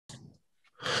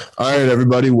All right,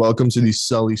 everybody, welcome to the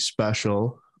Sully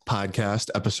Special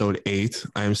podcast, episode 8.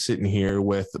 I am sitting here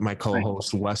with my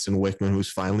co-host, Weston Wickman,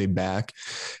 who's finally back,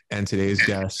 and today's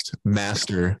guest,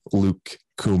 Master Luke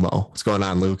Cummo. What's going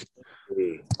on, Luke?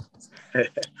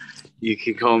 You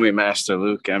can call me Master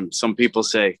Luke. Some people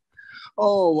say,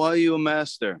 oh, why are you a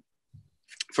master?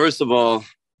 First of all,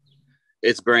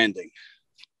 it's branding.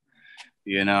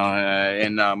 You know,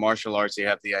 in martial arts, you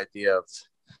have the idea of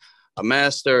a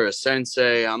master, a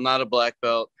sensei. I'm not a black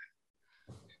belt.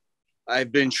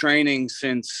 I've been training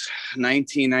since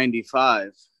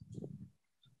 1995.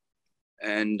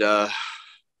 And,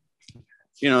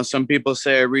 you know, some people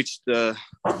say I reached the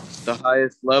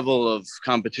highest level of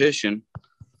competition.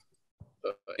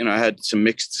 You know, I had some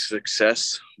mixed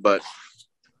success. But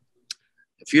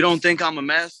if you don't think I'm a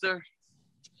master,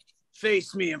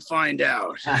 face me and find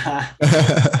out.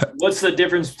 What's the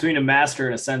difference between a master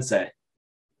and a sensei?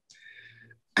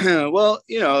 Well,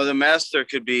 you know, the master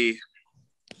could be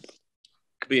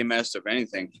a master of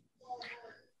anything.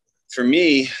 For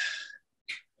me,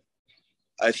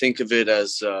 I think of it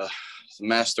as the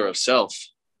master of self.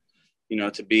 You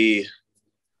know, to be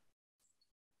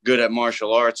good at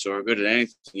martial arts or good at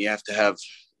anything, you have to have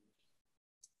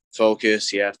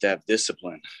focus, you have to have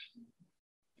discipline.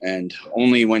 And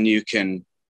only when you can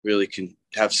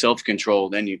have self-control,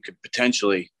 then you could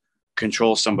potentially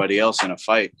control somebody else in a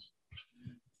fight.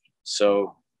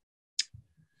 So,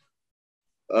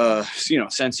 you know,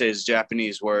 sensei is a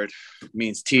Japanese word,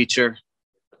 means teacher.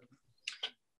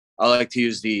 I like to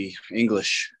use the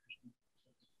English.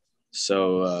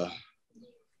 So,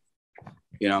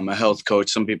 you know, I'm a health coach.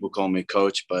 Some people call me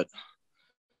coach, but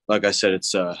like I said,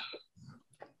 it's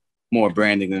more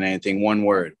branding than anything. One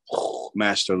word,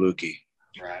 Master Lukey.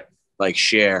 Right. Like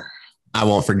share. I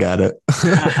won't forget it.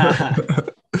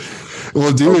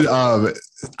 Well, dude,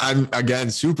 I'm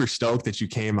again super stoked that you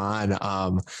came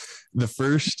on. The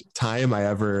first time I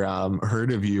ever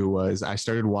heard of you was I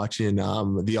started watching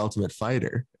The Ultimate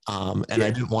Fighter, and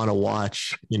I didn't want to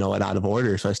watch, you know, it out of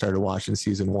order, so I started watching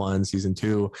season 1, season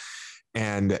 2,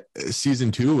 and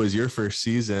season 2 was your first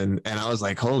season, and I was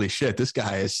like, holy shit, this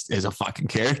guy is a fucking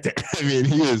character. I mean,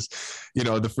 he is, you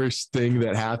know, the first thing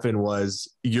that happened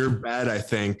was your bed, I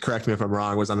think, correct me if I'm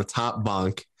wrong, was on the top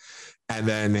bunk. And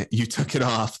then you took it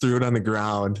off, threw it on the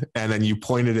ground, and then you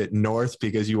pointed it north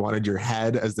because you wanted your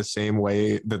head as the same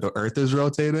way that the earth is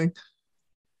rotating.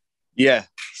 Yeah.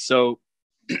 So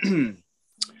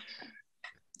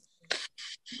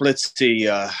let's see.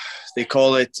 They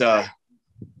call it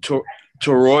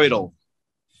toroidal,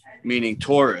 meaning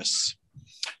Taurus.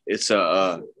 It's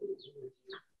if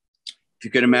you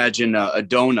could imagine a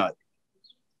donut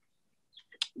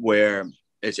where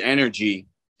it's energy,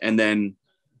 and then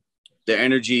the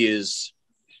energy is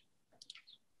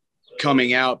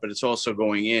coming out, but it's also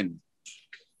going in.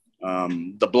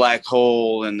 The black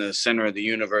hole in the center of the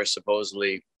universe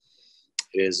supposedly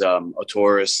is a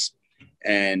Taurus,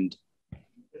 and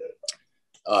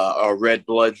our red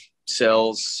blood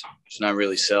cells, it's not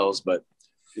really cells, but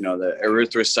you know, the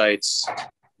erythrocytes,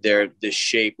 they're this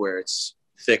shape where it's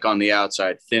thick on the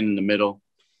outside, thin in the middle.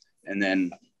 And then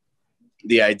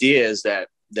the idea is that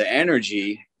the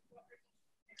energy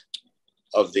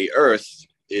of the earth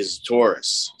is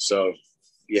Taurus. So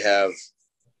you have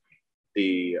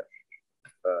the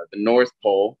North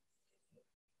Pole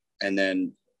and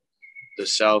then the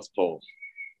South Pole.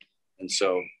 And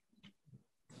so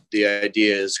the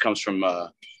idea comes from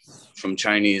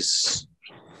Chinese,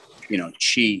 you know,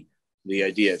 qi, the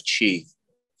idea of qi,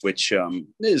 which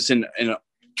is in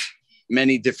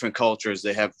many different cultures.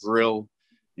 They have vril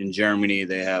in Germany.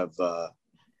 They have,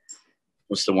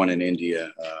 what's the one in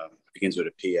India? Begins with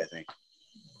a P, I think.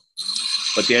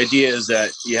 But the idea is that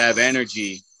you have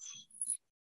energy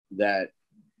that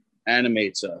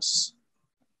animates us.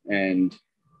 And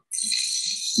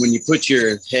when you put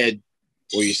your head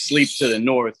or you sleep to the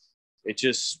north, it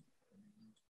just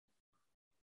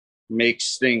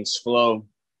makes things flow.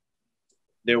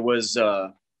 There was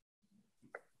a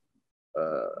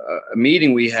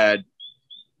meeting we had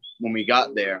when we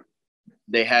got there.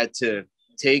 They had to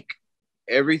take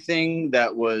everything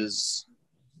that was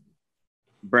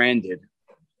branded,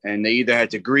 and they either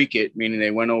had to Greek it, meaning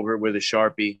they went over it with a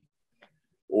Sharpie,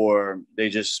 or they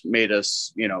just made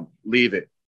us, you know, leave it.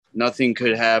 Nothing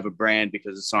could have a brand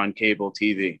because it's on cable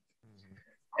TV.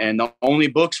 And the only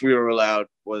books we were allowed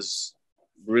was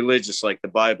religious, like the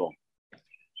Bible.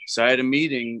 So I had a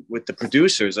meeting with the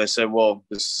producers. I said, well,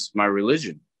 this is my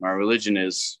religion. My religion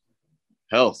is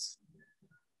health.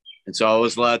 And so I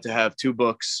was allowed to have 2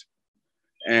 books.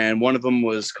 And one of them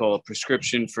was called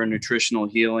Prescription for Nutritional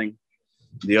Healing.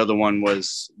 The other one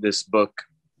was this book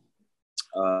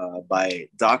by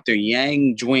Dr.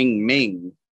 Yang Jwing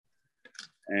Ming.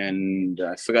 And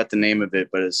I forgot the name of it,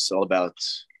 but it's all about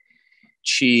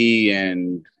Qi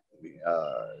and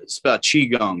it's about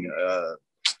Qigong,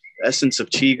 essence of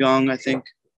Qigong, I think.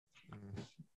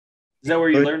 Is that where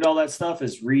you learned all that stuff,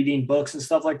 is reading books and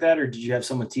stuff like that? Or did you have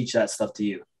someone teach that stuff to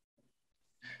you?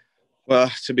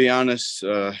 Well, to be honest,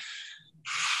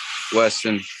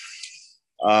 Weston,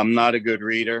 I'm not a good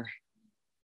reader.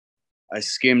 I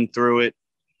skimmed through it.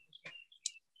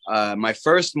 My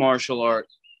first martial art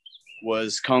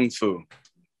was Kung Fu.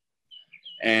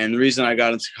 And the reason I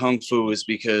got into Kung Fu is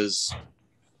because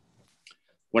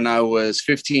when I was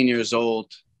 15 years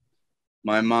old,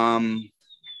 my mom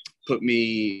put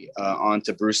me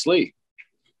onto Bruce Lee.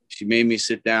 She made me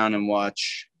sit down and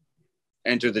watch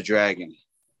Enter the Dragon.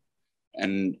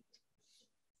 And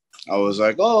I was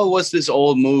like, oh, what's this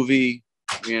old movie?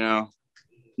 You know,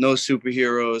 no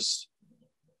superheroes.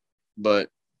 But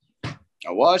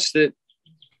I watched it.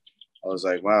 I was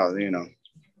like, wow, you know,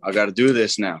 I got to do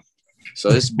this now. So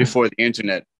this is before the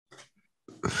internet.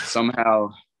 Somehow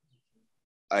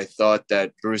I thought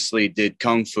that Bruce Lee did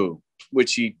Kung Fu,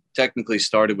 which he technically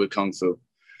started with Kung Fu.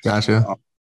 Gotcha.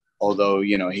 Although,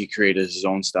 you know, he created his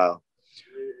own style.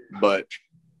 But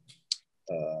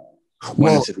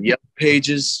went into the Yellow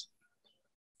Pages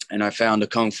and I found a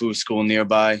Kung Fu school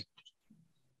nearby,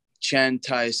 Chan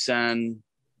Tai San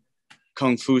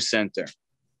Kung Fu Center.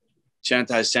 Chan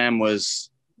Tai San was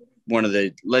one of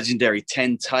the legendary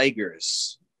 10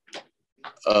 tigers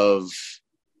of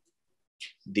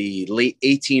the late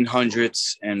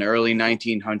 1800s and early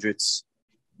 1900s,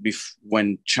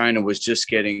 when China was just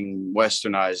getting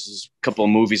westernized. There's a couple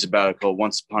of movies about it called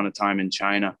Once Upon a Time in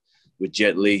China with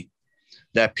Jet Li.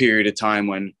 That period of time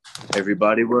when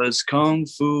everybody was kung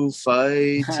fu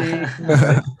fighting.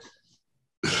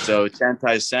 So Chan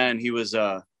Tai San, he was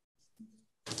I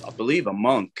believe a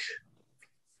monk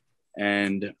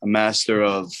and a master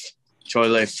of Choi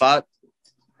Lei Fat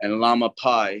and Lama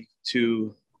Pai,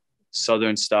 two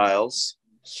Southern styles.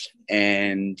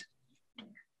 And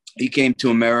he came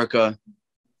to America.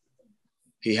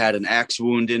 He had an axe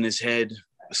wound in his head,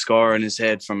 a scar in his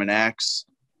head from an axe.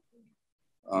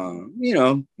 You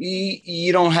know,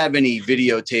 you don't have any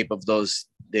videotape of those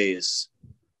days,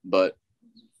 but,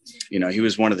 you know, he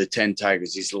was one of the 10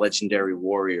 tigers, these legendary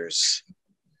warriors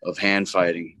of hand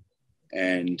fighting.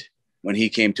 And when he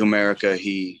came to America,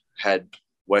 he had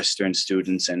Western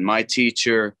students. And my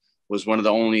teacher was one of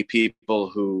the only people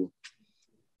who,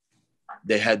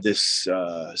 they had this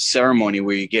ceremony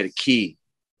where you get a key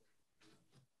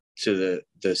to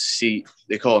the seat.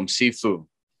 They call him Sifu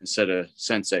instead of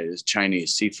sensei, is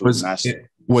Chinese Sifu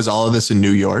master. Was all of this in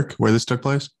New York where this took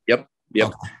place? Yep.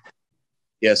 Okay.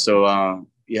 Yeah. So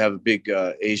you have a big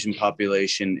Asian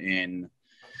population in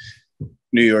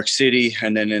New York City,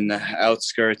 and then in the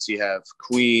outskirts you have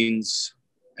Queens,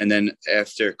 and then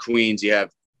after Queens you have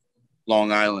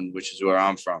Long Island, which is where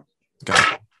I'm from.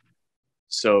 Okay.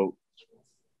 So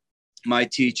my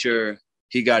teacher,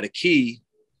 he got a key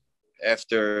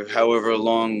after however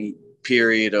long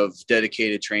period of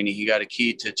dedicated training. He got a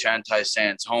key to Chan Tai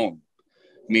San's home,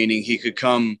 meaning he could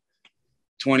come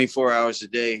 24 hours a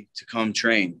day to come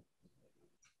train.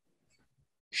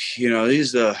 You know,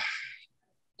 these are the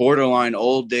borderline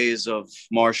old days of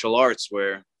martial arts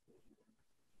where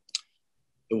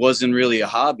it wasn't really a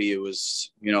hobby. It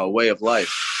was, you know, a way of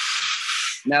life.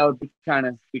 Now it kind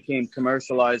of became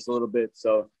commercialized a little bit.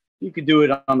 So you could do it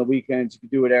on the weekends. You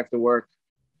could do it after work.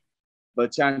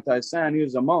 But Chan Tai San, he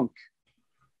was a monk.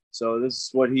 So this is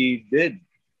what he did.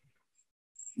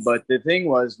 But the thing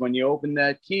was, when you opened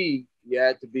that key, you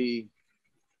had to be,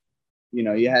 you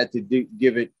know, you had to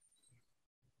give it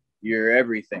your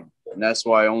everything. And that's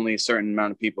why only a certain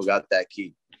amount of people got that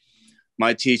key.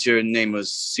 My teacher, name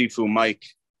was Sifu Mike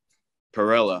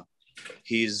Perella.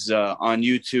 He's on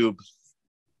YouTube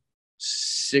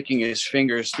sticking his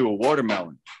fingers through a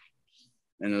watermelon.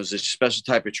 And it was a special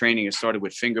type of training. It started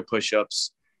with finger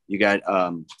push-ups. You got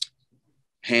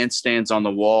handstands on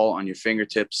the wall on your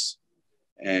fingertips.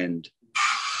 And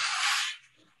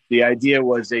the idea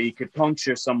was that you could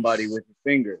puncture somebody with your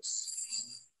fingers.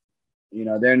 You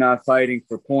know, they're not fighting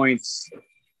for points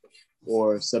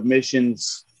or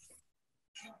submissions.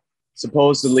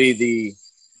 Supposedly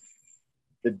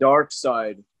the dark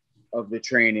side of the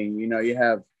training, you know, you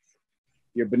have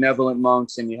your benevolent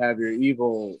monks and you have your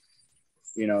evil,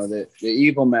 you know, the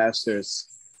evil masters.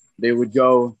 They would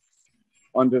go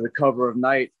under the cover of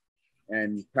night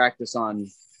and practice on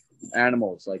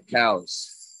animals like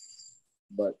cows.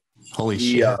 But Holy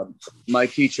shit. My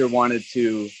teacher wanted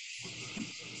to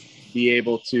be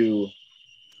able to,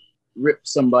 rip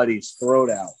somebody's throat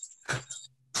out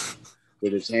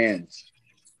with his hands.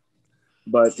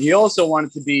 But he also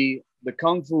wanted to be the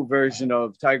kung fu version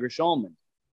of Tiger Schulman.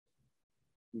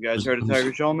 You guys heard of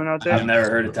Tiger Schulman out there? I've never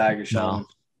heard of Tiger Schulman.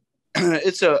 No.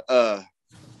 It's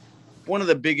one of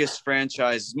the biggest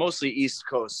franchises, mostly East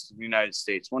Coast of the United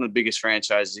States. One of the biggest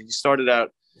franchises. He started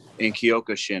out in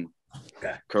Kyokushin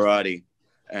karate,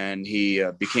 and he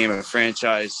became a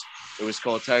franchise. It was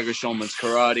called Tiger Schulman's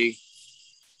Karate.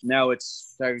 Now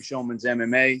it's Tiger Schulman's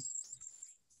MMA.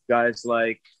 Guys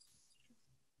like,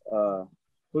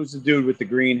 who's the dude with the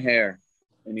green hair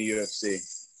in the UFC?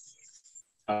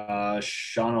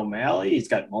 Sean O'Malley. He's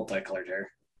got multicolored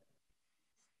hair.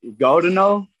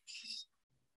 Godino?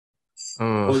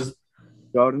 Oh,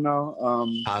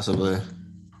 Godino? possibly.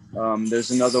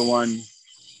 There's another one.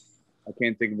 I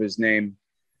can't think of his name.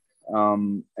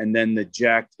 And then the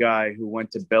jacked guy who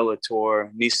went to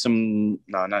Bellator.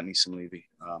 Not Nisam Levy.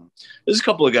 There's a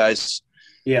couple of guys.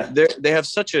 Yeah. They have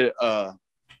such a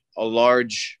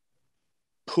large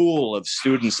pool of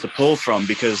students to pull from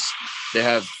because they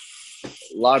have a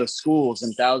lot of schools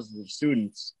and thousands of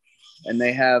students, and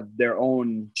they have their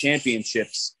own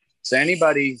championships. So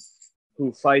anybody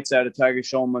who fights out of Tiger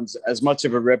Schulman's, as much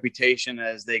of a reputation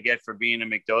as they get for being a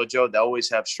McDojo, they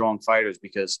always have strong fighters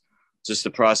because it's just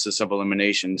the process of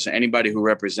elimination. So anybody who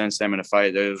represents them in a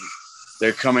fight,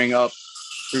 they're coming up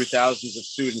through thousands of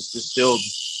students distilled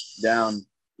down,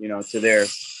 to their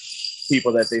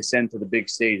people that they send to the big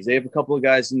stage. They have a couple of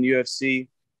guys in the UFC.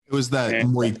 It was that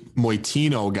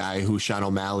Moitino guy who Sean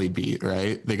O'Malley beat,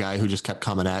 right? The guy who just kept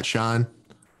coming at Sean.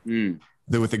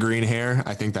 With the green hair.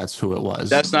 I think that's who it was.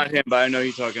 That's not him, but I know who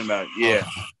you're talking about. Yeah.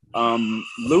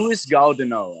 Louis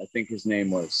Gaudino, I think his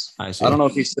name was. I don't know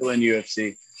if he's still in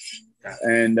UFC.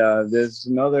 And there's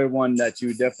another one that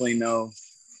you definitely know.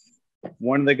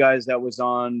 One of the guys that was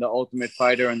on The Ultimate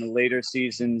Fighter in the later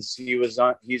seasons, he's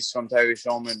from Tiger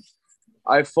Schulman.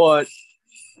 I fought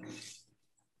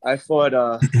a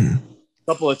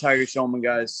couple of Tiger Schulman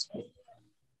guys.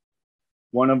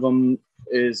 One of them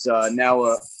is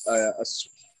now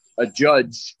a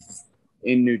judge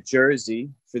in New Jersey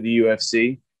for the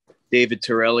UFC, David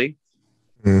Torelli.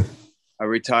 I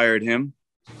retired him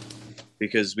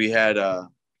because we had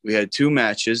two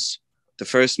matches. The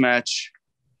first match,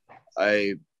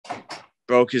 I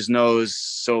broke his nose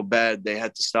so bad they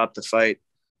had to stop the fight.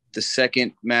 The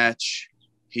second match,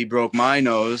 he broke my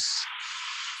nose.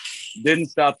 Didn't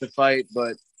stop the fight,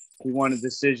 but he won a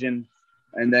decision.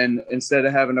 And then instead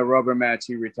of having a rubber match,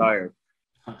 he retired.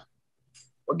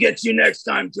 I'll get you next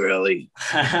time, Torelli.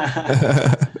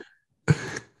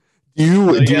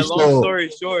 Long story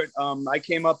short, I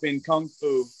came up in Kung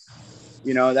Fu.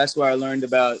 That's where I learned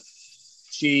about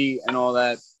Chi and all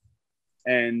that.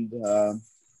 And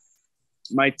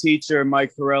my teacher,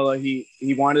 Mike Perella,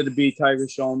 he wanted to be Tiger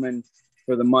Schulman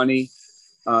for the money,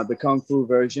 the Kung Fu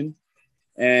version.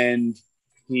 And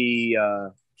he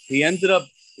ended up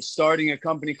starting a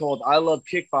company called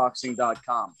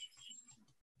ILoveKickboxing.com,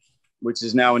 which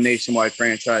is now a nationwide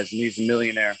franchise, and he's a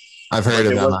millionaire. I've heard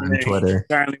of them on Twitter.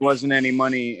 Apparently wasn't any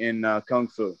money in Kung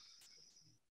Fu.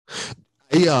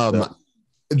 The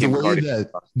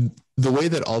way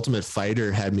that Ultimate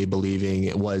Fighter had me believing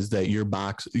it was that your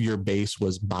base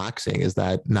was boxing. Is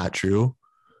that not true?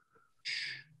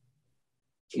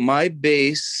 My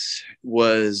base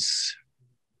was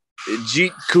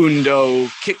Jeet Kune Do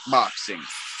kickboxing.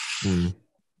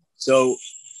 So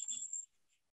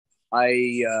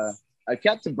I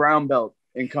kept a brown belt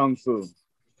in Kung Fu,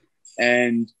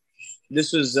 and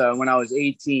this was when I was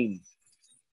 18.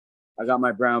 I got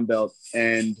my brown belt,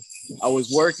 and I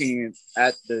was working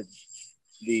at the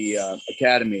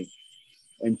academy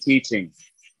and teaching,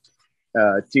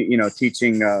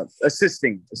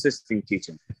 assisting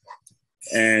teaching.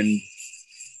 And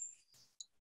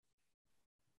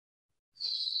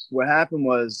what happened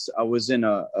was I was in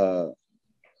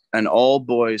an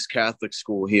all-boys Catholic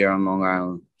school here on Long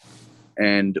Island,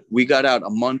 and we got out a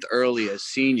month early as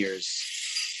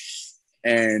seniors.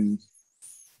 And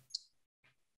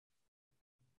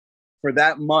for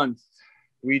that month,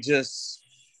 we just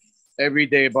every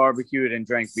day barbecued and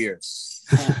drank beers.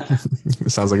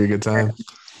 Sounds like a good time.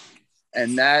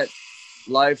 And that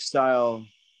lifestyle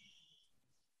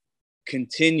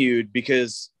continued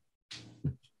because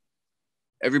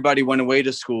everybody went away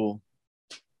to school,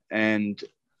 and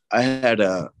I had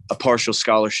a partial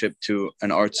scholarship to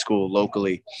an art school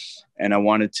locally, and I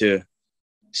wanted to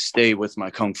stay with my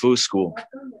Kung Fu school.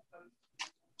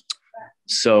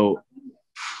 So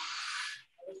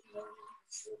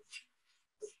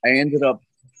I ended up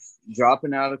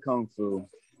dropping out of Kung Fu,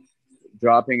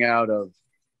 dropping out of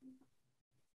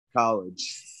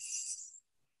college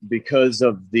because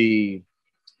of the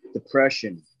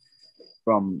depression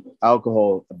from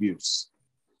alcohol abuse.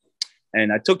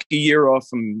 And I took a year off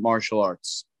from martial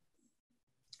arts.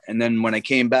 And then when I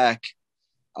came back,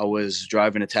 I was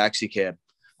driving a taxi cab.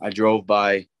 I drove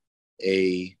by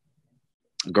a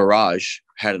garage,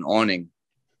 had an awning,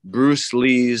 Bruce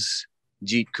Lee's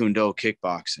Jeet Kune Do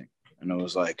kickboxing. And it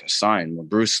was like a sign. Well,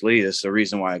 Bruce Lee, that's the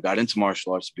reason why I got into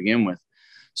martial arts to begin with.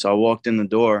 So I walked in the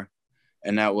door,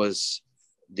 and that was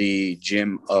the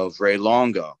gym of Ray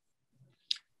Longo,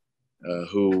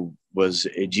 who was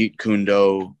a Jeet Kune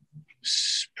Do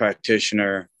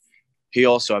practitioner. He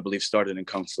also, I believe, started in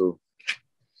Kung Fu.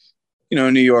 You know,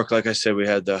 in New York, like I said, we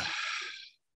had the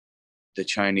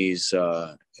Chinese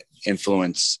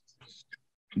influence.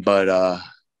 But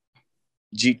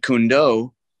Jeet Kune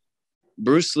Do,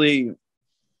 Bruce Lee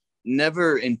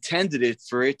never intended it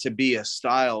for it to be a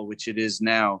style, which it is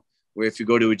now, where if you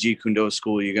go to a Jeet Kune Do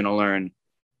school, you're going to learn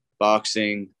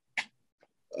boxing,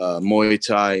 Muay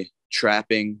Thai,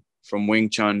 trapping from Wing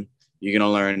Chun. You're going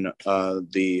to learn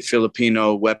the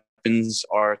Filipino weapons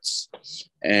arts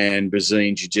and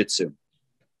Brazilian Jiu-Jitsu.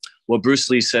 What Bruce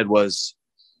Lee said was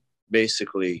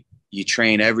basically you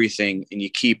train everything and you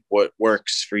keep what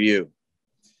works for you.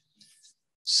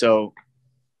 So,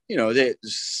 you know,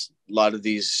 there's a lot of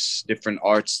these different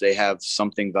arts, they have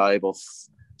something valuable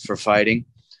for fighting.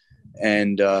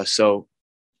 And so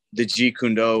the Jeet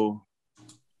Kune Do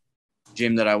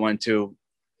gym that I went to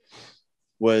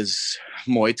was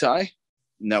Muay Thai.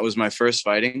 And that was my first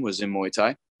fighting, was in Muay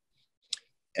Thai.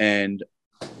 And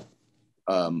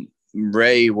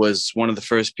Ray was one of the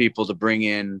first people to bring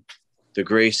in the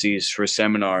Gracies for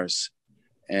seminars.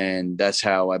 And that's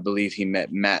how I believe he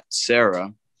met Matt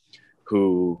Serra,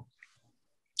 who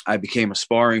I became a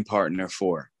sparring partner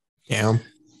for. Yeah.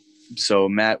 So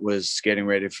Matt was getting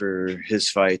ready for his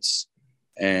fights.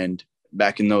 And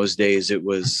back in those days, it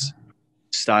was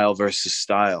style versus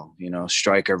style, you know,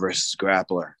 striker versus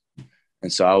grappler.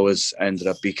 And so I ended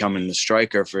up becoming the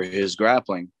striker for his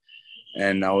grappling.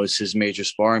 And I was his major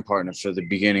sparring partner for the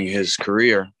beginning of his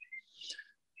career,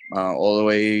 all the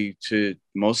way to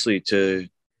mostly to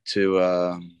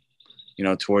you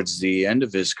know, towards the end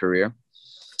of his career.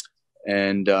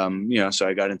 And, you know, so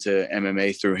I got into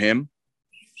MMA through him,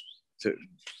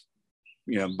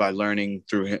 you know, by learning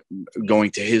through him,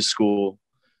 going to his school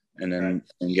and then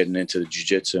getting into the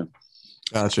jiu-jitsu.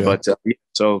 Gotcha. But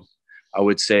so I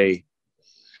would say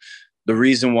the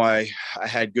reason why I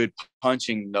had good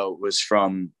punching, though, was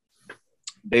from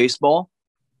baseball.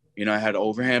 You know, I had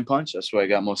overhand punch. That's where I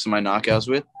got most of my knockouts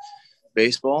with,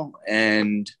 baseball.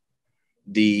 And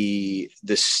the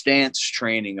stance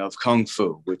training of Kung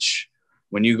Fu, which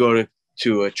when you go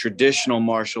to a traditional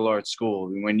martial arts school,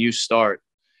 when you start,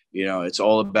 you know, it's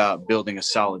all about building a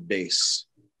solid base,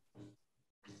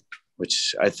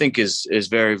 which I think is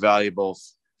very valuable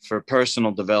for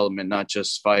personal development, not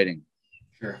just fighting.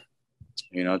 Sure.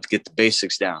 You know, to get the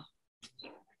basics down.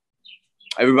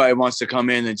 Everybody wants to come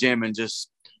in the gym and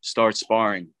just start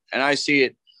sparring. And I see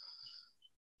it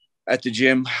at the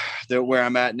gym where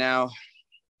I'm at now.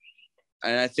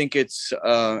 And I think it's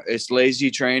lazy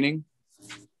training.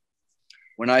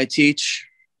 When I teach,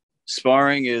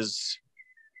 sparring is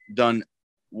done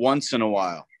once in a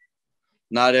while.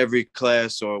 Not every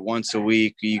class or once a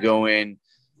week. You go in,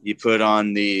 you put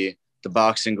on the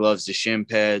boxing gloves, the shin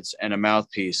pads, and a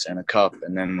mouthpiece and a cup.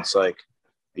 And then it's like,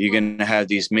 you're going to have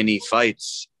these mini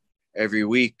fights every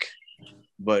week.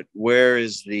 But where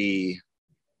is the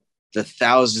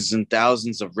thousands and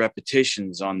thousands of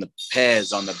repetitions on the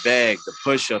pads, on the bag, the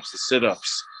push-ups, the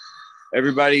sit-ups?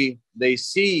 Everybody, they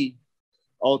see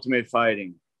Ultimate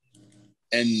Fighting.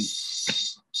 And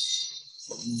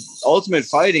Ultimate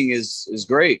Fighting is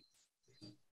great.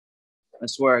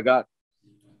 That's where I got,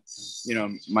 you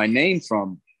know, my name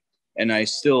from, and I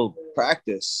still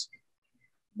practice.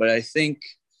 But I think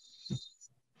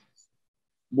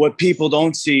what people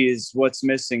don't see is what's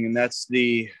missing, and that's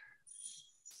the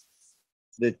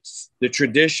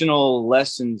traditional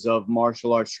lessons of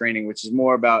martial arts training, which is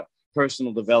more about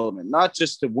personal development, not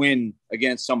just to win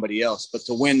against somebody else, but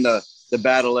to win the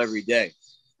battle every day.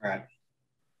 Right.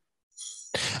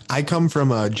 I come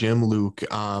from a gym, Luke,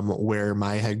 where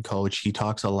my head coach, he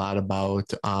talks a lot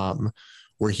about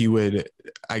where he would,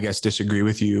 I guess, disagree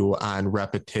with you on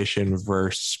repetition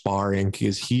versus sparring,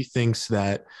 because he thinks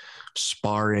that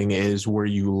sparring is where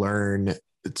you learn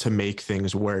to make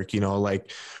things work,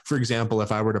 like for example,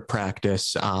 if I were to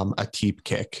practice a teep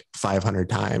kick 500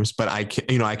 times, but I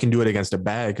can do it against a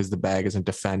bag because the bag isn't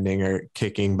defending or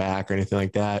kicking back or anything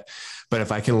like that. But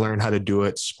if I can learn how to do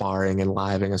it sparring and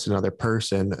live against another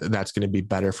person, that's going to be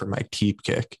better for my teep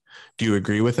kick. Do you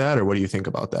agree with that? Or what do you think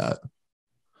about that?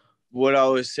 What I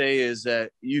would say is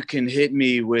that you can hit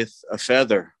me with a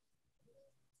feather.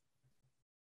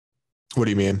 What do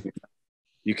you mean?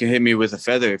 You can hit me with a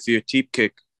feather. If your teep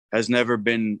kick has never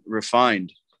been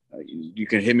refined, you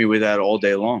can hit me with that all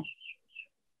day long.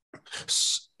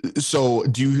 So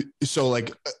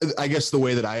like, I guess the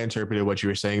way that I interpreted what you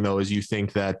were saying though, is you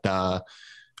think that,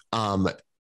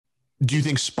 do you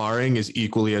think sparring is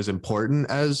equally as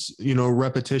important as,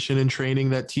 repetition and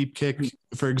training that teep kick,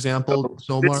 for example?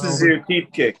 This is your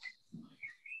teep kick,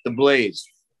 the blade.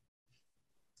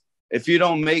 If you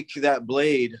don't make that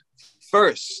blade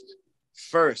first,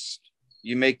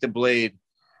 you make the blade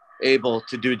able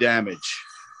to do damage.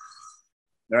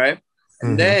 All right.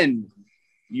 And then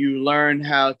you learn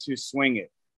how to swing it.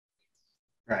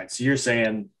 Right. So you're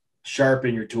saying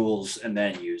sharpen your tools and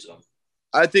then use them.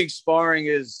 I think sparring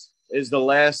is the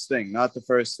last thing, not the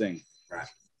first thing. Right.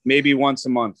 Maybe once a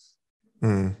month.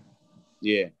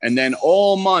 Yeah. And then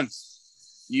all month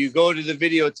you go to the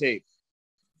videotape,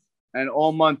 and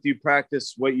all month you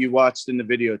practice what you watched in the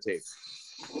videotape.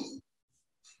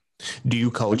 Do you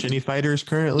coach any fighters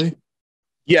currently?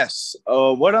 Yes.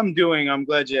 What I'm doing, I'm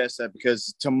glad you asked that,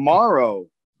 because tomorrow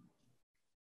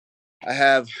I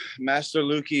have Master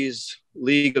Lukey's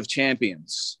League of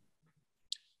Champions.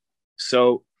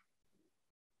 So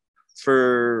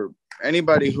for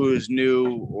anybody who is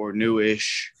new or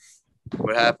newish,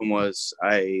 what happened was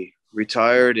I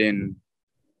retired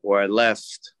I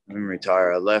left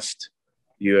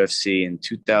UFC in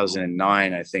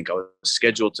 2009. I think I was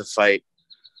scheduled to fight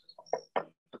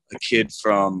a kid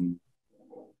from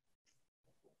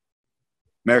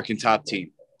American Top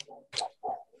Team.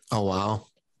 Oh, wow.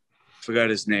 Forgot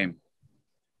his name.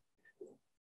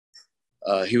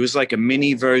 He was like a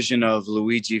mini version of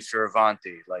Luigi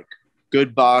Fioravanti, like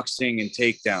good boxing and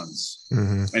takedowns.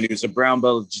 And he was a brown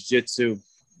belt of jiu-jitsu.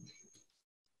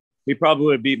 He probably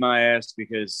would beat my ass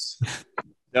because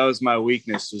that was my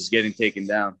weakness, was getting taken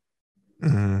down.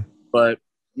 But,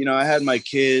 I had my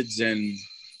kids, and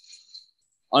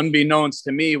unbeknownst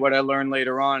to me, what I learned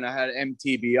later on, I had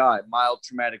MTBI, mild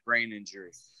traumatic brain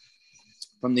injury,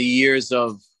 from the years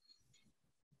of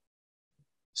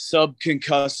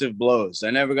subconcussive blows. I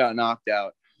never got knocked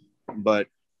out, but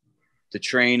the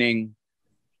training,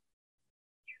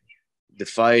 the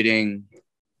fighting,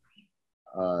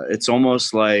 it's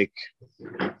almost like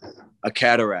a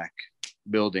cataract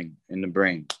building in the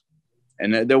brain.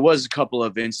 And there was a couple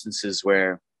of instances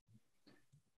where,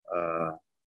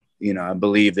 I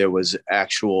believe there was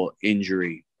actual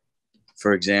injury.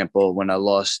 For example, when I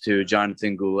lost to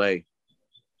Jonathan Goulet,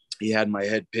 he had my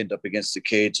head pinned up against the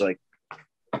cage like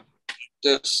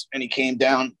this, and he came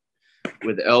down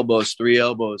with elbows, 3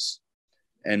 elbows,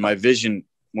 and my vision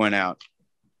went out.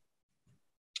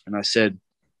 And I said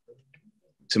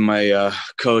to my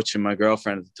coach and my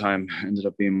girlfriend at the time, ended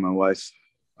up being my wife,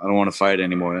 I don't want to fight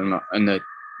anymore. In the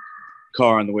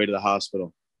car on the way to the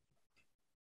hospital,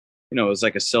 it was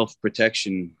like a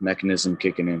self-protection mechanism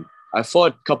kicking in. I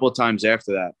fought a couple of times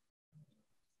after that,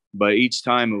 but each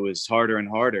time it was harder and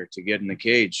harder to get in the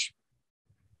cage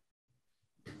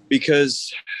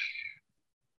because,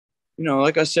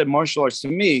 like I said, martial arts to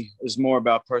me is more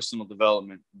about personal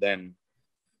development than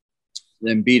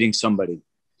beating somebody.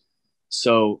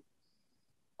 So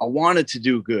I wanted to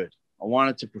do good. I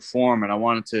wanted to perform, and I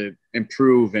wanted to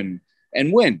improve and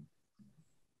win.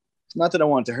 It's not that I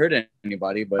wanted to hurt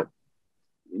anybody, but,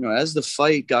 as the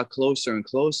fight got closer and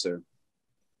closer,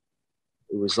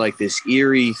 it was like this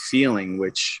eerie feeling,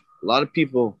 which a lot of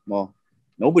people,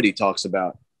 nobody talks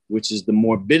about, which is the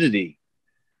morbidity,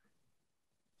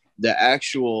 the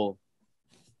actual,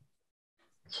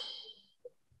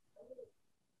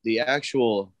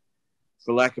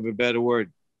 for lack of a better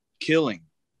word, killing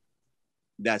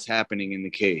that's happening in the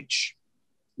cage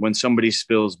when somebody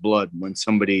spills blood, when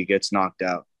somebody gets knocked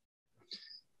out.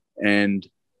 And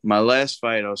my last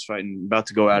fight, I was about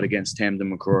to go out against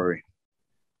Tamden McCrory.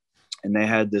 And they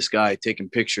had this guy taking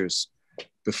pictures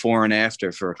before and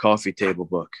after for a coffee table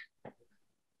book.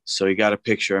 So he got a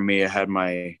picture of me. I had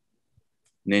my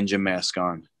ninja mask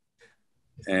on.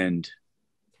 And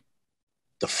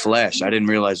the flash, I didn't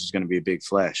realize it was going to be a big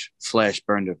flash. Flash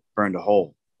burned a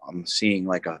hole. I'm seeing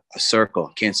like a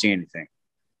circle. Can't see anything.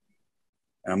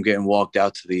 And I'm getting walked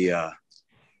out to the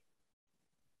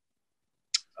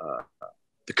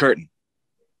curtain.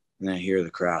 And then I hear the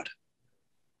crowd.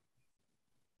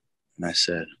 And I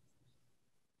said,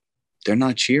 they're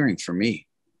not cheering for me.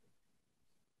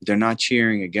 They're not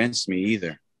cheering against me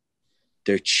either.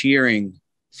 They're cheering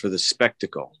for the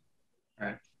spectacle.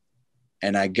 Right.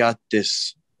 And I got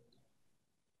this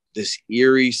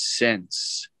eerie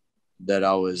sense that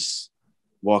I was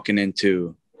walking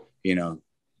into, a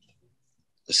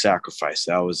sacrifice.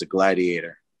 That I was a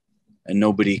gladiator, and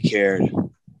nobody cared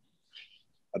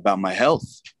about my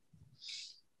health.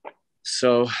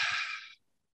 So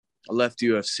I left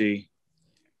UFC.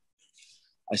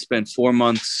 I spent 4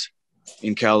 months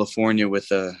in California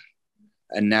with a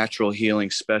natural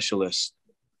healing specialist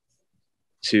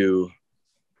to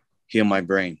heal my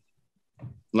brain,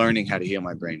 learning how to heal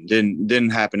my brain.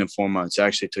 Didn't happen in 4 months. It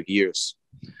actually took years.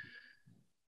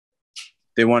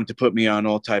 They wanted to put me on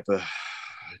all type of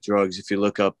drugs. If you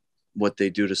look up what they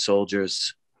do to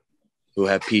soldiers who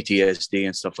have PTSD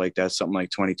and stuff like that, something like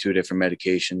 22 different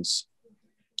medications.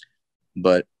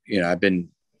 But, I've been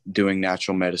doing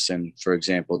natural medicine, for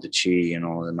example, the chi and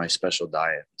all, and my special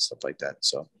diet and stuff like that.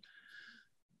 So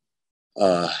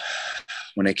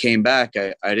when I came back,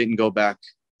 I didn't go back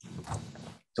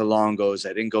to Longo's.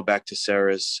 I didn't go back to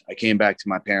Sarah's. I came back to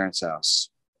my parents' house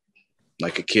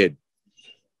like a kid.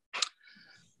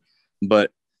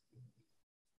 But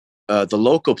the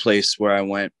local place where I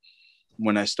went,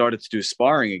 when I started to do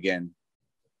sparring again,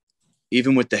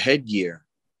 even with the headgear,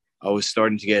 I was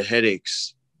starting to get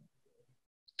headaches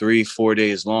 3-4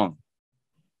 days long.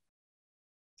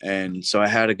 And so I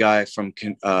had a guy from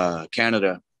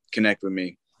Canada connect with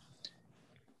me.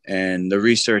 And the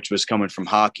research was coming from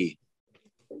hockey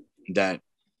that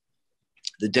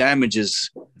the damage is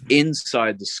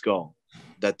inside the skull,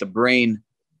 that the brain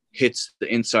hits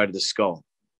the inside of the skull.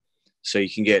 So you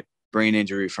can get brain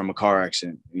injury from a car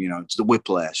accident, it's the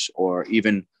whiplash, or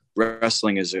even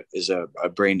wrestling is a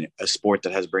sport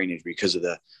that has brain injury because of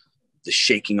the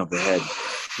shaking of the head.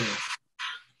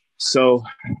 So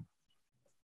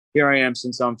here I am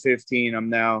since I'm 15.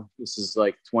 This is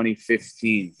like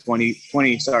 2013,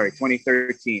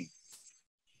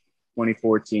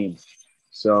 2014.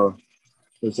 So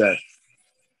what's that?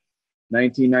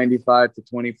 1995 to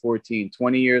 2014,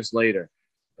 20 years later,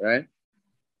 right?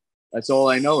 That's all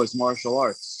I know is martial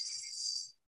arts.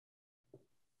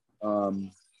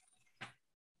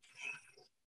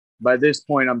 By this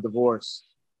point, I'm divorced,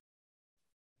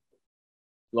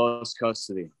 lost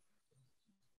custody,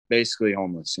 basically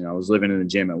homeless. I was living in a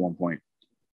gym at one point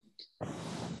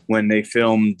when they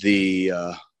filmed the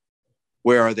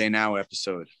Where Are They Now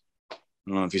episode. I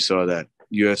don't know if you saw that.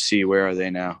 UFC, Where Are They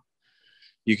Now?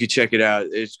 You could check it out.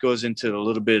 It goes into a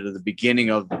little bit of the beginning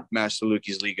of Master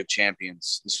Luki's League of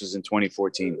Champions. This was in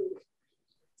 2014.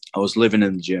 I was living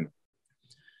in the gym.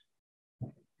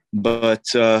 But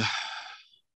I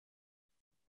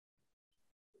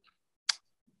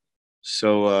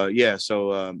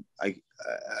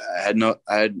had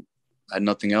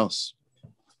nothing else.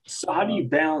 So how do you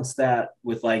balance that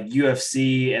with like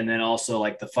UFC and then also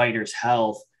like the fighter's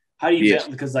health? How do you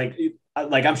because like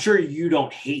I'm sure you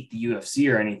don't hate the UFC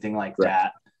or anything like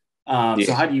that.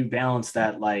 So how do you balance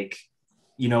that? Like,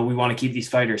 we want to keep these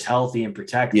fighters healthy and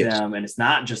protect them. And it's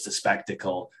not just a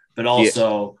spectacle, but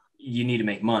also you need to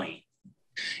make money.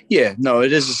 Yeah, no,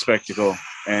 it is a spectacle.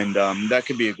 And that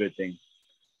could be a good thing.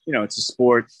 It's a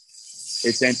sport.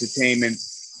 It's entertainment.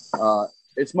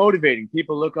 It's motivating.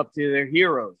 People look up to their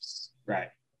heroes.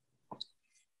 Right.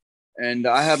 And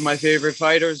I have my favorite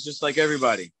fighters just like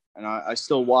everybody. And I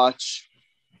still watch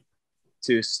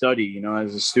to study,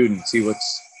 as a student, see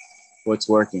what's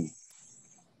working.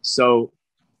 So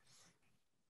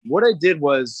what I did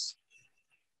was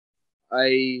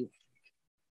I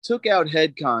took out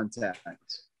head contact,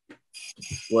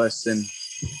 Weston.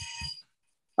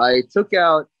 I took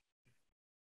out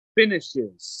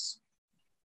finishes,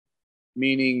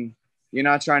 meaning you're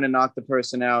not trying to knock the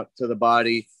person out to the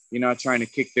body. You're not trying to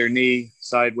kick their knee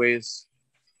sideways.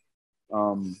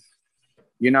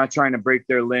 You're not trying to break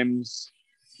their limbs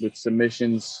with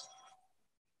submissions.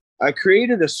 I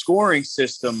created a scoring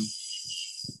system.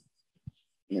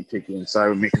 I'm going to take you inside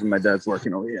with me because my dad's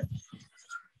working over here.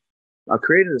 I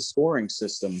created a scoring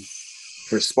system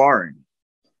for sparring.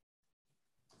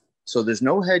 So there's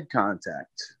no head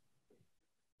contact.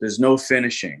 There's no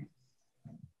finishing.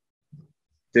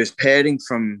 There's padding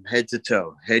from head to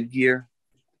toe. Headgear,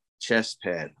 chest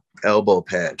pad, elbow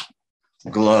pad,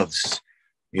 gloves,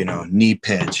 knee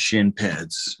pads, shin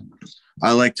pads.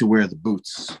 I like to wear the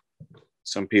boots.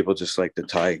 Some people just like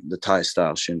the tie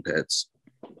style shin pads.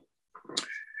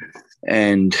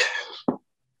 And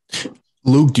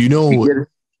Luke, do you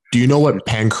know what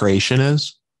pancreation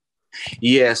is?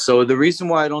 Yeah. So the reason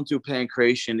why I don't do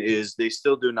pancreation is they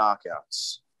still do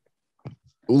knockouts.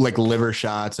 Like liver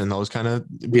shots and those kind of.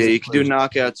 Yeah, you can do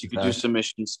knockouts. You can do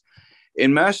submissions.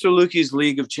 In Master Luki's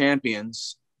League of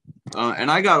Champions,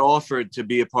 and I got offered to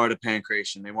be a part of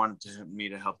pancreation. They wanted me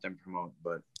to help them promote,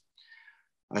 but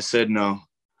I said no.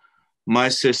 My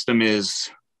system is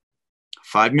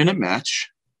 5-minute match,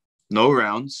 no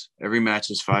rounds. Every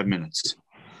match is 5 minutes.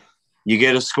 You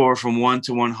get a score from 1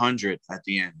 to 100 at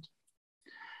the end.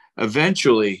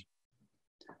 Eventually,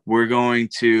 we're going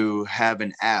to have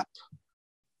an app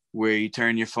where you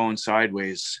turn your phone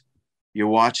sideways. You're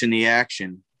watching the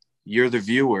action. You're the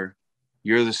viewer.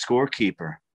 You're the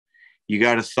scorekeeper. You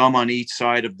got a thumb on each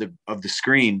side of the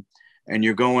screen, and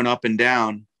you're going up and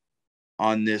down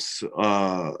on this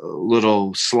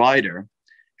little slider,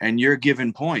 and you're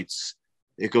given points.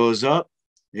 It goes up,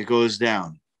 it goes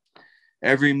down.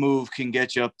 Every move can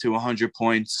get you up to 100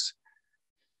 points,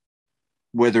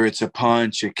 whether it's a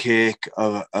punch, a kick,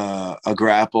 a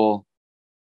grapple.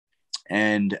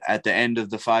 And at the end of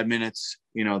the 5 minutes,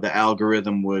 you know, the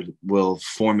algorithm will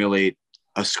formulate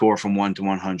a score from 1 to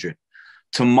 100.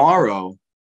 Tomorrow,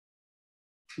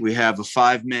 we have a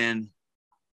 5-man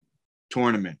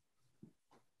tournament.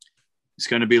 It's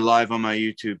going to be live on my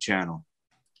YouTube channel.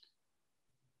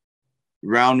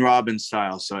 Round robin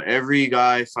style. So every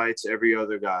guy fights every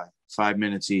other guy, 5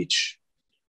 minutes each.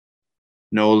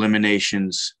 No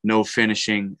eliminations, no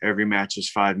finishing. Every match is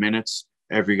 5 minutes.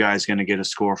 Every guy's going to get a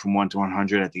score from 1 to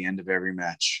 100 at the end of every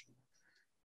match.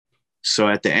 So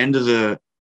at the end of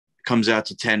comes out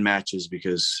to 10 matches,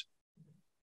 because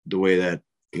the way that,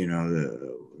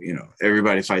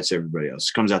 everybody fights everybody else.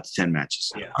 It comes out to 10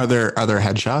 matches. Yeah. Are there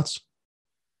headshots?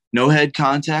 No head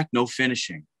contact, no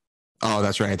finishing. Oh,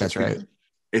 that's right. That's right.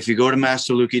 If you go to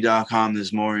masterluki.com,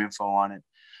 there's more info on it.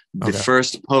 The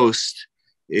first post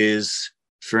is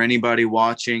for anybody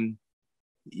watching.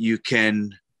 You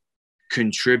can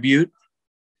contribute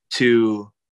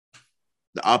to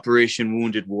the Operation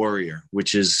Wounded Warrior,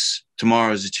 which is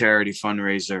tomorrow's a charity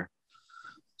fundraiser.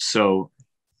 So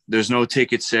there's no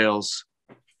ticket sales.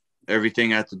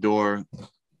 Everything at the door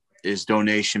is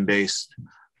donation based.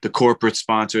 The corporate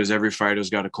sponsors, every fighter's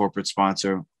got a corporate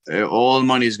sponsor. All the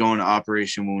money is going to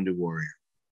Operation Wounded Warrior.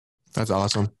 That's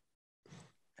awesome.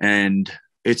 And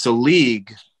it's a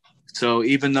league. So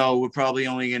even though we're probably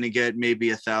only going to get maybe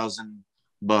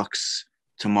 $1,000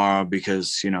 tomorrow,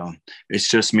 because, it's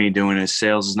just me doing it.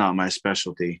 Sales is not my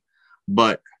specialty,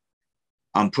 but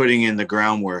I'm putting in the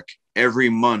groundwork every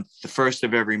month. The first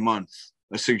Sunday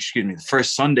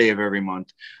of every month,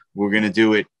 we're going to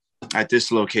do it at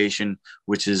this location,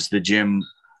 which is the gym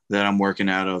that I'm working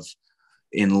out of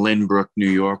in Lynbrook, New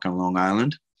York on Long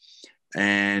Island.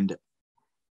 And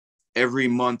every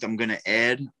month I'm going to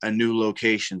add a new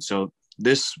location. So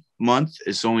this month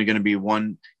it's only going to be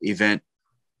one event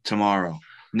tomorrow.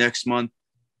 Next month,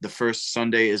 the first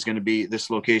Sunday is going to be this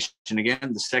location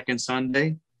again. The second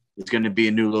Sunday, it's going to be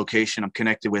a new location. I'm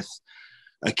connected with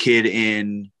a kid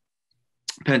in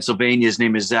Pennsylvania. His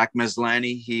name is Zach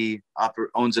Meslani. He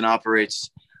owns and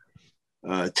operates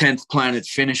 10th Planet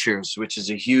Finishers, which is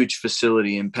a huge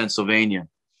facility in Pennsylvania.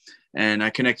 And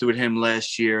I connected with him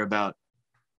last year about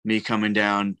me coming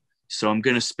down. So I'm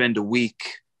going to spend a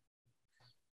week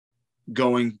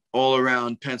going all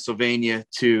around Pennsylvania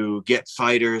to get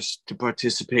fighters to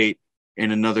participate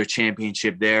in another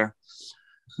championship there.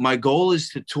 My goal is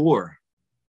to tour,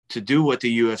 to do what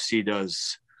the UFC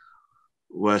does,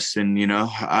 Weston.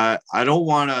 I don't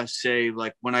want to say,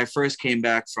 like, when I first came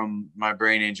back from my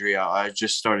brain injury, I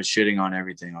just started shitting on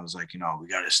everything. I was like, we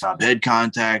got to stop head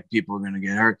contact. People are going to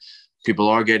get hurt. People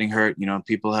are getting hurt.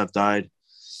 People have died.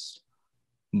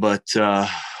 But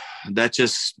that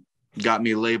just got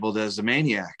me labeled as a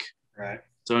maniac. Right.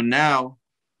 So now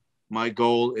my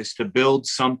goal is to build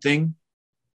something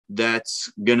that's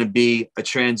going to be a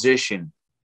transition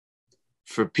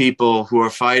for people who are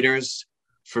fighters,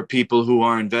 for people who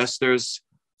are investors.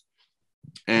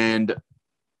 And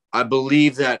I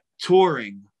believe that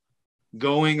touring,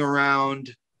 going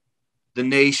around the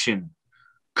nation,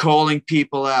 calling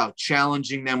people out,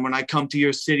 challenging them. When I come to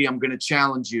your city, I'm going to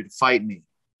challenge you to fight me.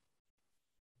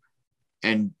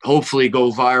 And hopefully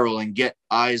go viral and get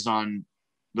eyes on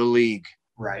the league.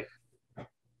 Right.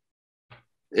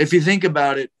 If you think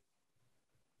about it,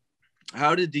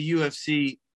 how did the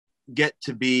UFC get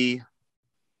to be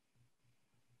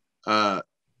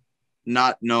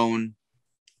not known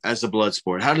as a blood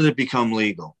sport? How did it become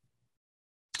legal?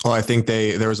 Well, I think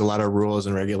there was a lot of rules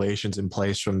and regulations in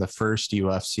place from the first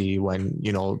UFC when,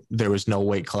 there was no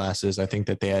weight classes. I think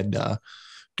that they had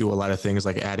do a lot of things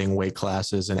like adding weight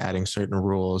classes and adding certain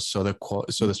rules so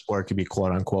the sport could be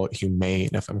quote unquote humane,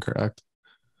 if I'm correct.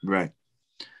 Right.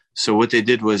 So what they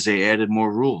did was they added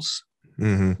more rules.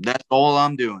 Mm-hmm. That's all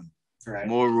I'm doing. Right.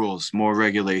 More rules, more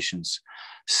regulations,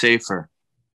 safer.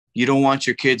 You don't want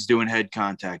your kids doing head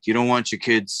contact. You don't want your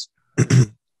kids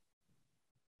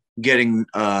getting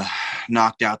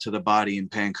knocked out to the body in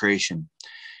pancreation.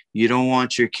 You don't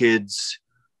want your kids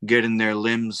getting their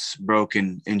limbs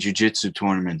broken in jiu-jitsu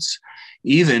tournaments.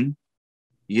 Even,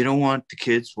 you don't want the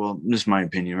kids, well, this is my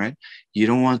opinion, right? I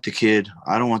don't want the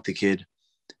kid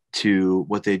to,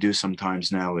 what they do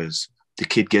sometimes now is the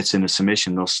kid gets in a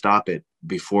submission, they'll stop it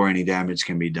before any damage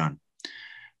can be done.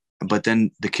 But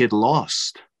then the kid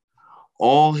lost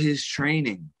all his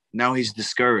training. Now he's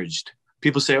discouraged.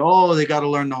 People say, oh, they got to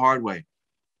learn the hard way.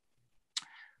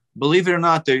 Believe it or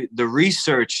not, the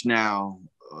research now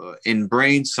in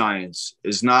brain science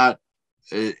is not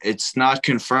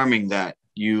confirming that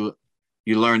you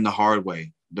learn the hard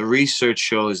way. The research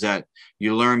shows that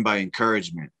you learn by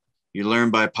encouragement. You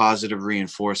learn by positive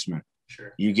reinforcement.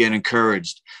 Sure. You get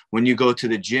encouraged. When you go to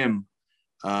the gym,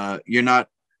 you're not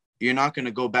going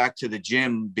to go back to the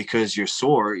gym because you're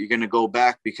sore. You're going to go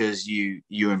back because you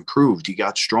improved. You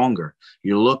got stronger.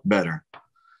 You look better.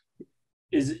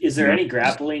 Is there any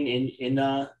grappling in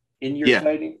your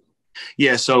fighting?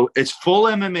 Yeah, so it's full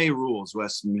MMA rules,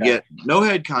 Weston. You get no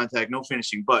head contact, no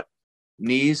finishing, but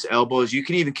knees, elbows. You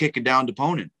can even kick a downed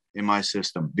opponent in my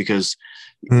system because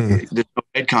there's no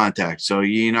head contact. So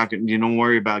you don't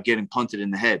worry about getting punted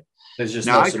in the head. There's just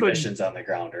no submissions on the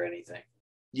ground or anything.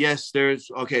 Yes, there's.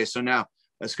 Okay, so now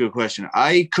that's a good question.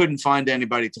 I couldn't find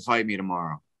anybody to fight me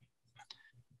tomorrow.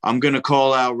 I'm going to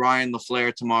call out Ryan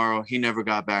LaFleur tomorrow. He never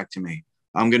got back to me.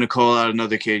 I'm going to call out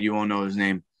another kid. You won't know his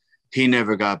name. He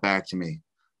never got back to me.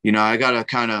 I got to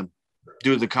kind of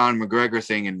do the Conor McGregor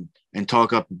thing and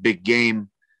talk up a big game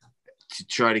to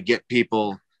try to get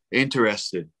people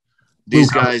interested.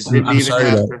 These guys didn't even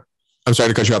have to. I'm sorry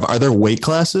to cut you off. Are there weight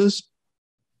classes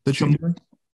that you're doing?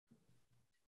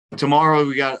 Tomorrow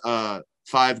we got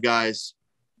 5 guys.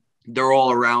 They're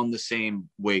all around the same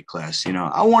weight class.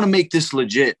 I want to make this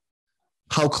legit.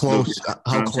 How close?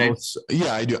 How close?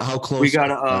 Yeah, I do. How close? We got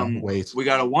a we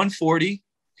got a 140.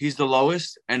 He's the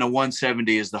lowest, and a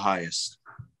 170 is the highest.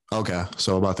 Okay,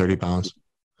 so about 30 pounds.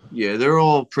 Yeah, they're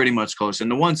all pretty much close.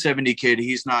 And the 170 kid,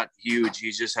 he's not huge.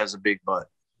 He just has a big butt.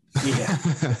 Yeah.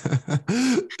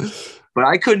 But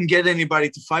I couldn't get anybody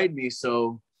to fight me,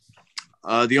 so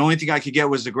the only thing I could get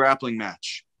was a grappling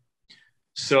match.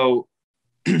 So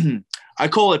I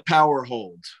call it power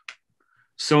hold.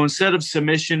 So instead of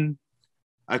submission,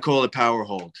 I call it power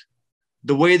hold.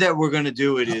 The way that we're going to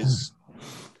do it is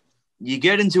you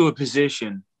get into a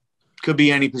position, could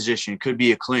be any position, could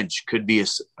be a clinch, could be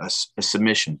a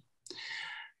submission.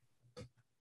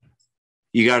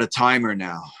 You got a timer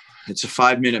now. It's a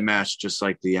 5-minute match, just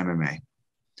like the MMA.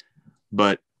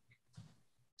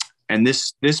 And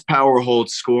this power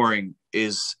hold scoring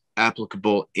is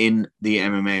applicable in the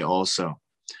MMA also.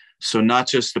 So not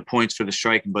just the points for the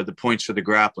striking, but the points for the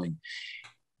grappling.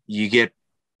 You get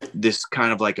this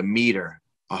kind of like a meter,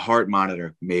 a heart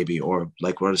monitor maybe, or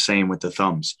like what I was saying with the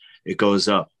thumbs, it goes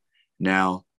up.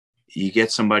 Now you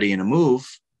get somebody in a move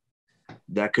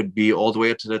that could be all the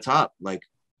way up to the top. Like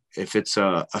if it's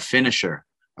a finisher,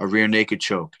 a rear naked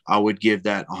choke, I would give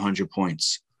that 100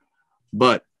 points.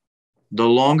 But the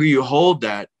longer you hold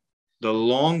that, the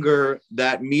longer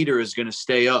that meter is going to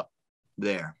stay up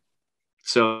there.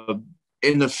 So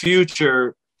in the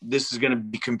future, this is going to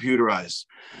be computerized.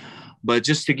 But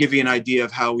just to give you an idea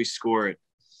of how we score it,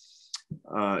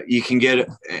 you can get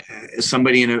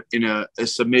somebody in a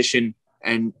submission,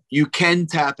 and you can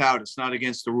tap out. It's not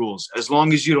against the rules, as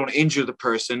long as you don't injure the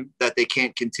person that they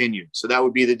can't continue. So that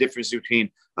would be the difference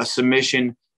between a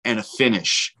submission and a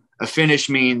finish. A finish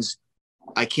means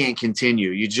I can't continue.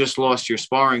 You just lost your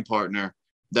sparring partner.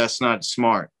 That's not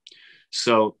smart.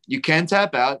 So you can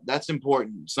tap out. That's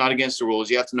important. It's not against the rules.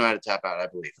 You have to know how to tap out, I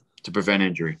believe, to prevent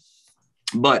injury.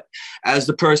 But as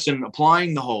the person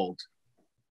applying the hold,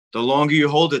 the longer you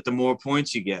hold it, the more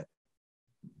points you get.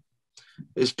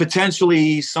 There's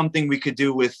potentially something we could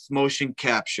do with motion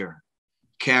capture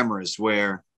cameras,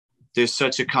 where there's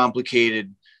such a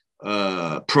complicated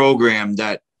program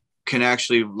that can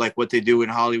actually, like what they do in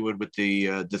Hollywood with the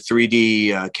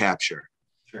 3D capture.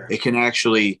 Sure. It can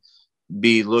actually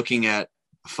be looking at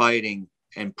fighting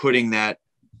and putting that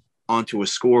onto a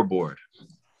scoreboard.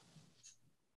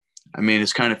 I mean,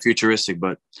 it's kind of futuristic,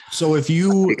 but so if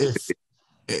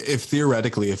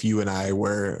theoretically, if you and I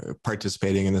were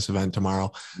participating in this event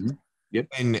tomorrow, Yep.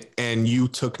 And you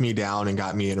took me down and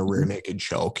got me in a rear naked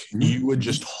choke, you would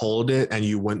just hold it and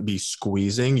you wouldn't be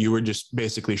squeezing. You were just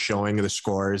basically showing the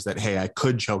scores that, hey, I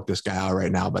could choke this guy out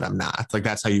right now, but I'm not. Like,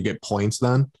 that's how you get points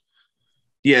then?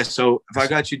 Yeah. So if I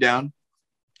got you down,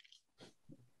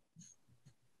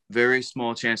 very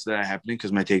small chance of that happening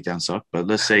because my takedown sucked. But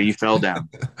let's say you fell down.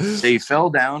 Say you fell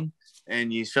down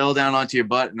and you fell down onto your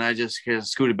butt, and I just kind of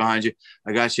scooted behind you.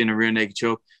 I got you in a rear naked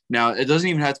choke. Now, it doesn't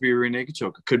even have to be a rear naked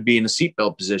choke. It could be in a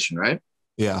seatbelt position, right?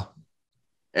 Yeah.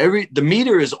 The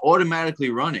meter is automatically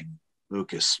running,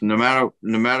 Lucas. No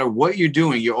matter what you're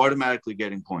doing, you're automatically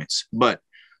getting points. But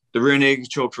the rear naked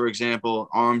choke, for example,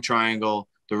 arm triangle,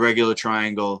 the regular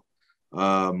triangle,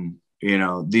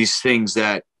 these things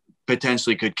that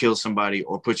potentially could kill somebody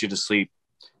or put you to sleep.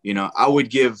 I would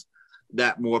give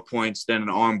that more points than an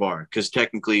arm bar because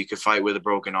technically you could fight with a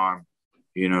broken arm.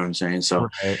 You know what I'm saying? So,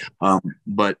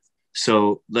 right.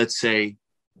 So let's say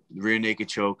rear naked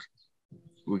choke,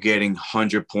 we're getting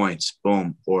 100 points,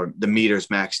 boom, or the meter's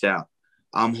maxed out.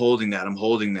 I'm holding that.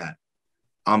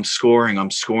 I'm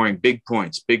scoring big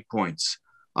points.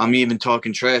 I'm even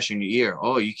talking trash in your ear.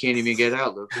 Oh, you can't even get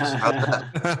out, Lucas. How's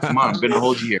that? Come on, I'm going to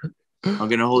hold you here. I'm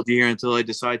going to hold you here until I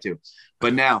decide to.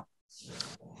 But now,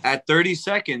 at 30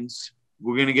 seconds,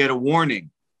 we're going to get a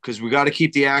warning because we got to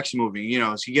keep the action moving.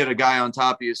 So you get a guy on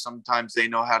top of you, sometimes they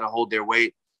know how to hold their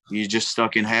weight. You're just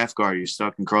stuck in half guard. You're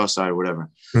stuck in cross-side or whatever.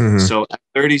 Mm-hmm. So at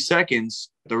 30 seconds,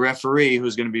 the referee,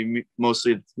 who's going to be most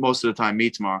of the time me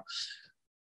tomorrow,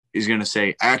 is going to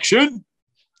say, action.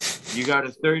 You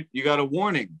got a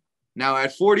warning. Now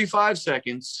at 45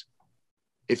 seconds,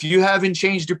 if you haven't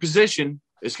changed your position,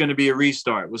 it's going to be a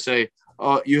restart. We'll say,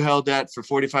 oh, you held that for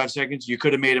 45 seconds. You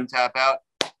could have made him tap out.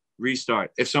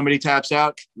 Restart. If somebody taps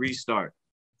out, restart.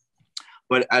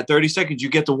 But at 30 seconds, you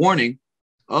get the warning.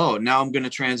 Oh, now I'm going to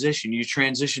transition. You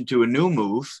transition to a new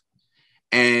move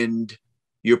and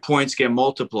your points get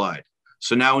multiplied.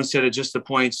 So now instead of just the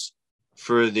points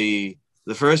for the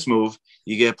first move,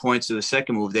 you get points to the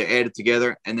second move. They're added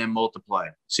together and then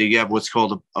multiplied. So you have what's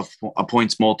called a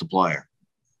points multiplier.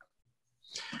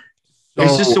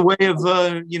 It's just a way of,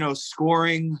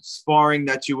 sparring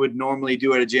that you would normally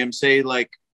do at a gym. Say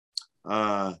like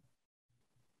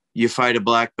you fight a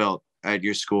black belt at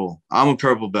your school. I'm a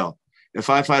purple belt. If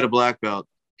I fight a black belt,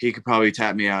 he could probably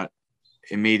tap me out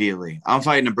immediately. I'm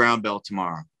fighting a brown belt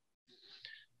tomorrow.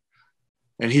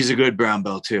 And he's a good brown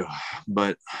belt too.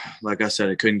 But like I said,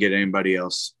 I couldn't get anybody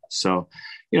else. So,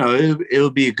 it'll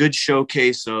be a good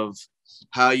showcase of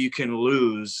how you can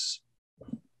lose,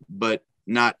 but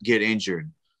not get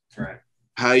injured. Right.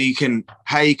 How you can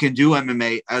do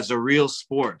MMA as a real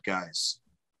sport, guys.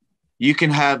 You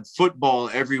can have football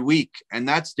every week, and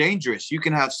that's dangerous. You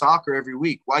can have soccer every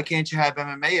week. Why can't you have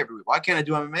MMA every week? Why can't I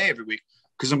do MMA every week?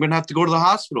 Because I'm going to have to go to the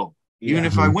hospital, even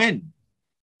if I win.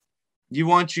 You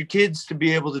want your kids to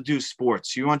be able to do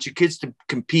sports. You want your kids to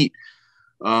compete.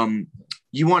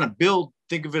 You want to build,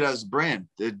 think of it as a brand,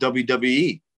 the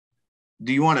WWE.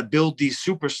 Do you want to build these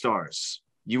superstars?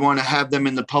 You want to have them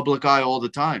in the public eye all the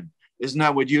time. Isn't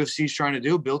that what UFC is trying to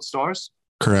do? Build stars?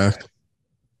 Correct.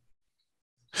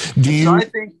 So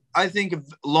I think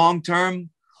long term,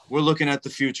 we're looking at the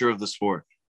future of the sport.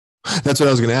 That's what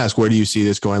I was going to ask. Where do you see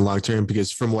this going long term?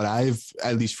 Because from what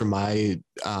at least from my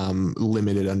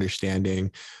limited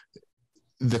understanding,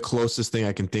 the closest thing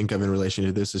I can think of in relation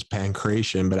to this is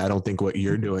pancreation, but I don't think what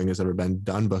you're doing has ever been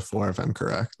done before, if I'm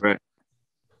correct. Right.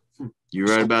 You're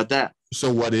right about that.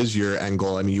 So what is your end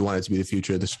goal? I mean, you want it to be the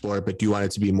future of the sport, but do you want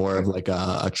it to be more of like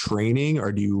a training,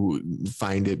 or do you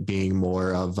find it being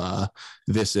more of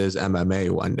this is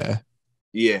MMA one day?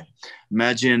 Yeah.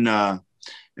 Imagine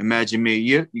me.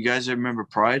 You guys remember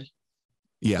Pride?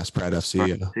 Yes, Pride FC.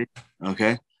 Pride. Yeah.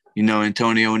 Okay.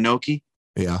 Antonio Inoki?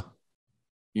 Yeah.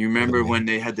 You remember when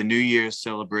they had the New Year's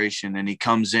celebration and he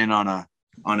comes in on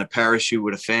a parachute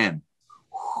with a fan?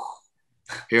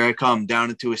 Here I come down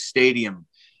into a stadium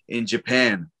in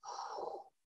Japan.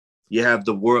 You have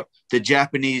the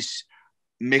Japanese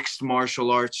mixed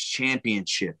martial arts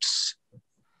championships.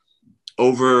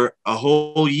 Over a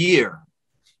whole year,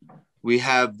 we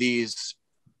have these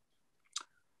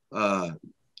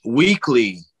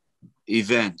weekly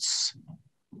events.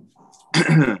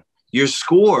 Your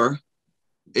score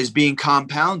is being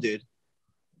compounded.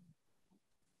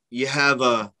 You have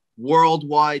a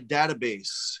worldwide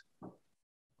database,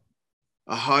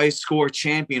 a high score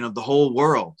champion of the whole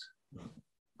world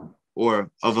or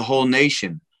of the whole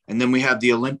nation. And then we have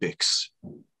the Olympics.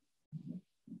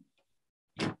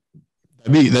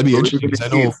 That'd be interesting. I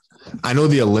know I know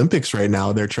the Olympics right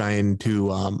now, they're trying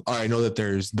to, or I know that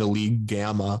there's the League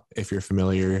Gamma, if you're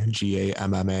familiar,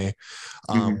 GAMMA,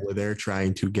 where they're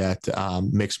trying to get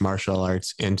mixed martial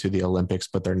arts into the Olympics,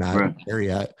 but they're not there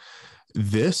yet.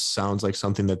 This sounds like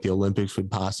something that the Olympics would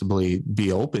possibly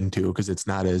be open to because it's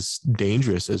not as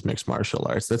dangerous as mixed martial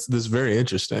arts. This is very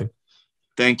interesting.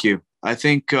 Thank you. I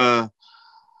think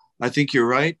you're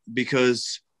right,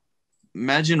 because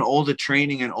imagine all the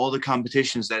training and all the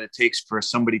competitions that it takes for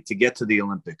somebody to get to the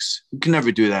Olympics. You can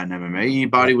never do that in MMA. Your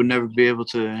body would never be able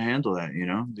to handle that.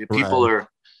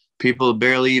 People are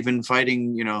barely even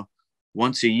fighting,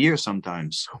 once a year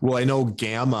sometimes. Well, I know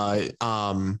Gamma,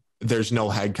 there's no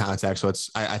head contact. So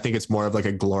I think it's more of like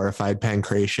a glorified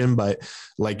pancration, but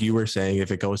like you were saying,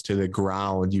 if it goes to the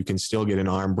ground, you can still get an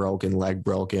arm broken, leg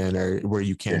broken, or where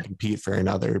you can't compete for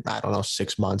another,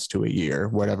 6 months to a year,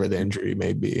 whatever the injury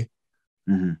may be.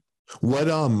 Mm-hmm. What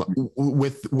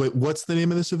what's the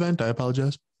name of this event? I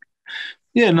apologize.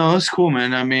 Yeah, no, that's cool,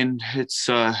 man. I mean, it's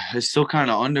still kind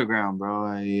of underground,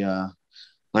 bro.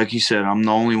 Like you said, I'm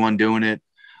the only one doing it.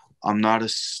 I'm not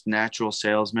a natural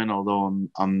salesman, although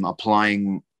I'm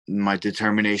applying my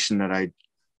determination that I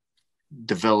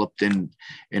developed in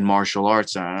martial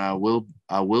arts, and I will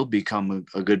become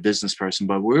a good business person.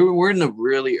 But we're in the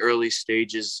really early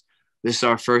stages. This is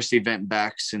our first event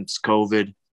back since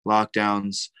COVID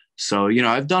lockdowns. So,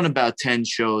 I've done about 10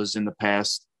 shows in the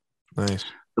past. Nice.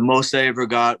 The most I ever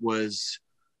got was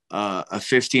a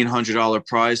 $1,500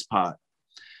 prize pot.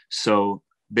 So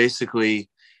basically,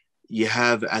 you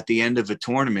have at the end of a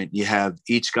tournament,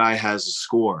 each guy has a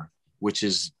score, which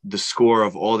is the score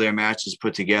of all their matches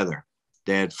put together.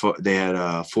 They had 4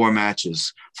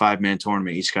 matches, 5-man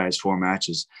tournament. Each guy has 4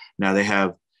 matches. Now they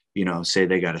have, say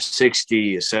they got a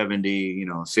 60, a 70,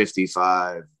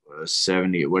 55,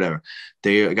 70, whatever.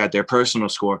 They got their personal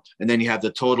score. And then you have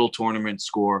the total tournament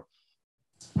score,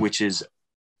 which is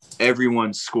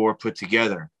everyone's score put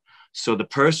together. So the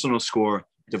personal score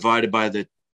divided by the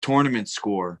tournament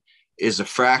score is a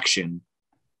fraction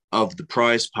of the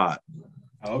prize pot.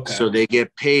 Okay. So they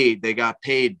got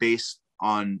paid based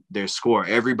on their score.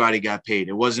 Everybody got paid.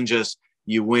 It wasn't just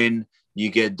you win,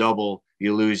 you get double,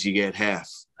 you lose, you get half.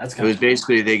 It was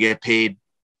basically they get paid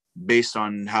based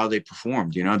on how they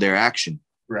performed, their action.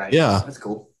 Right. Yeah. That's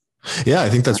cool. Yeah, I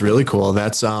think that's really cool.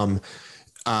 That's how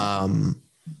many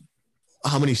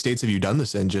states have you done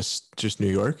this in? Just New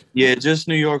York? Yeah, just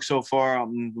New York so far.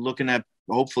 I'm looking at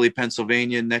hopefully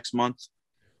Pennsylvania next month,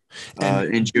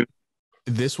 in June.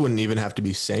 This wouldn't even have to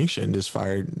be sanctioned as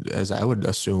far as I would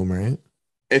assume, right?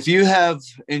 If you have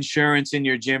insurance in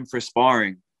your gym for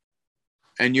sparring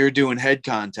and you're doing head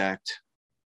contact,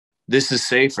 this is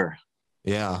safer.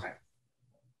 Yeah.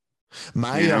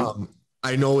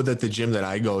 I know that the gym that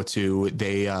I go to,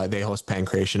 they host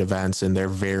pancration events and they're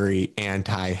very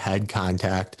anti-head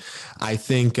contact. I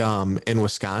think in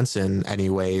Wisconsin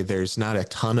anyway, there's not a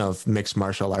ton of mixed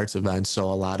martial arts events,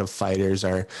 so a lot of fighters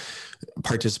are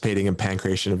participating in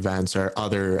pancration events or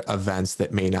other events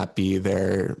that may not be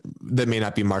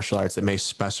martial arts, that may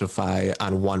specify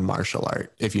on one martial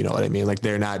art, if you know what I mean. Like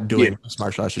they're not doing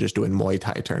martial arts, they're just doing Muay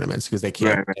Thai tournaments because they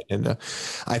can't get into.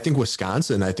 I think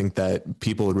Wisconsin, I think that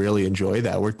people would really enjoy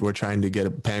that. We're trying to get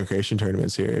a pancration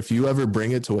tournaments here. If you ever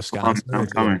bring it to Wisconsin, I'm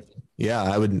coming. Yeah,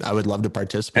 I would love to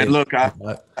participate. And look,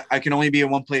 I can only be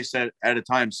in one place at a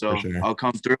time, so sure. I'll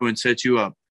come through and set you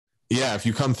up. Yeah, if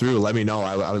you come through, let me know.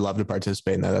 I would love to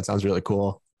participate in that. That sounds really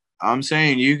cool. I'm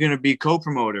saying you're gonna be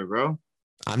co-promoter, bro.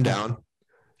 I'm down.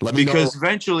 Let me know. Because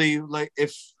eventually, like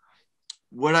if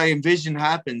what I envision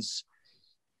happens,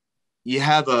 you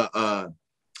have a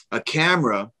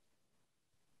camera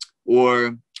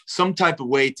or some type of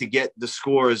way to get the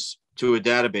scores to a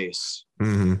database.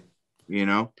 Mm-hmm.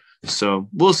 So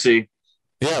we'll see.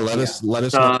 Yeah, let us know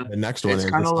the next one.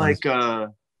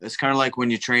 It's kind of like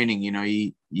when you're training,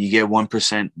 you get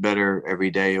 1% better every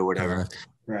day or whatever.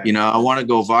 Right. I want to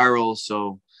go viral,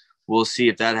 so we'll see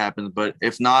if that happens. But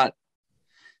if not,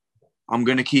 I'm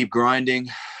going to keep grinding.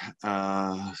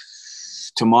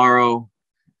 Tomorrow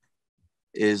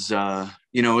is,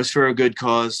 it's for a good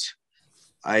cause.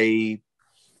 I'm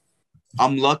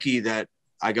lucky that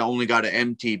I only got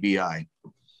an MTBI,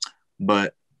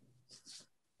 but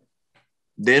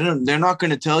they're not going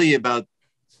to tell you about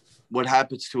what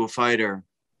happens to a fighter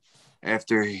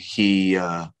after he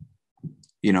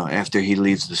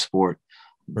leaves the sport,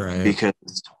 right? Because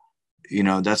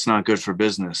that's not good for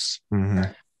business.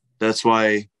 Mm-hmm. That's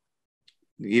why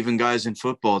even guys in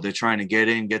football, they're trying to get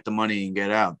in, get the money, and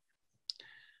get out.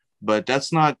 But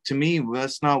that's not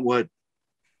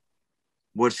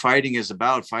what fighting is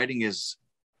about. Fighting is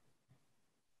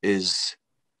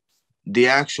the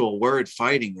actual word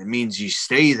fighting, it means you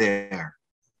stay there.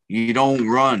 You don't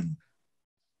run.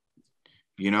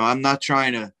 You know, I'm not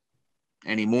trying to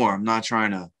anymore. I'm not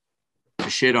trying to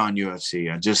shit on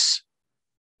UFC. I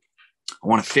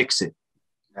want to fix it.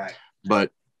 Right.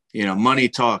 But, you know, money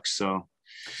talks. So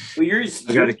well,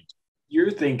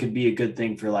 your thing could be a good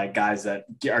thing for like guys that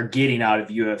are getting out of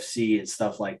UFC and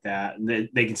stuff like that. And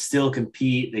they can still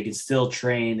compete. They can still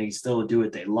train. They can still do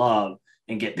what they love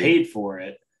and get paid for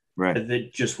it. Right.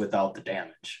 But just without the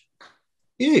damage.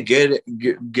 Yeah, get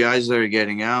guys that are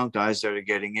getting out, guys that are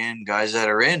getting in, guys that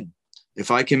are in. If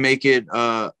I can make it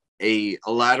a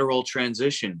lateral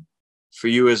transition for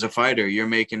you as a fighter, you're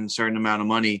making a certain amount of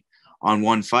money on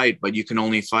one fight, but you can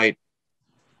only fight,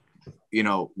 you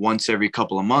know, once every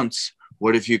couple of months.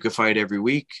 What if you could fight every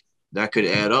week? That could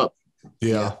add up.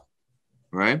 Yeah.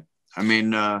 Right. I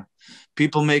mean,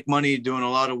 people make money doing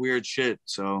a lot of weird shit.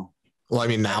 So. Well, I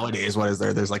mean, nowadays, what is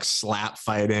there? There's like slap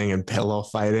fighting and pillow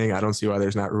fighting. I don't see why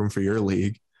there's not room for your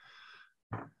league.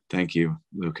 Thank you,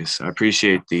 Lucas. I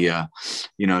appreciate the,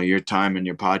 you know, your time and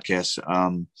your podcast.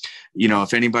 You know,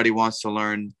 if anybody wants to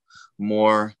learn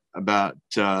more about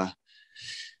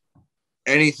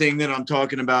anything that I'm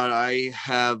talking about, I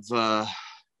have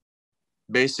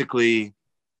basically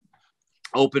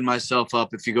opened myself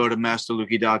up. If you go to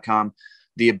masterluki.com,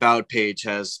 the about page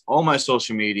has all my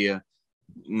social media,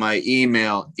 my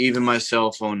email, even my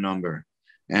cell phone number,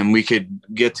 and we could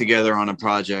get together on a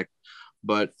project.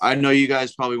 But I know you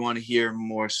guys probably want to hear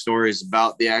more stories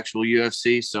about the actual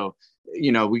UFC. So,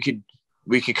 you know, we could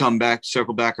come back,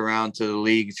 circle back around to the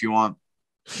league if you want.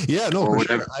 Yeah, no, for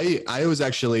sure. I was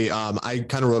actually, I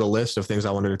kind of wrote a list of things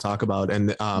I wanted to talk about.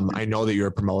 And I know that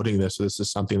you're promoting this. So this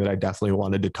is something that I definitely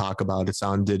wanted to talk about. It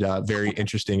sounded very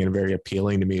interesting and very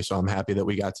appealing to me. So I'm happy that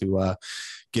we got to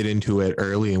get into it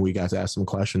early and we got to ask some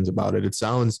questions about it. It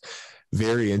sounds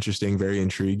very interesting, very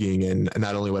intriguing. And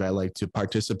not only would I like to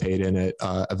participate in it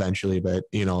eventually, but,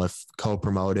 you know, if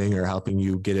co-promoting or helping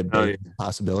you get a big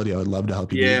possibility, I would love to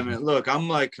help you. Yeah, man. Look, I'm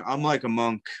like a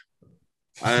monk.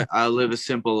 I live a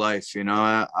simple life, you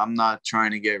know. I'm not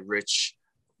trying to get rich,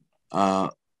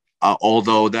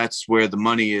 although that's where the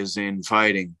money is in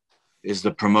fighting, is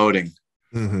the promoting.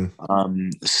 Mm-hmm.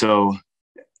 So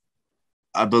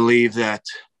I believe that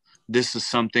this is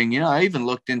something, you know, I even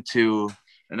looked into,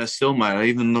 and I still might, I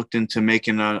even looked into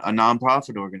making a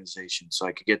nonprofit organization so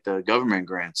I could get the government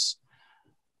grants,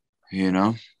 you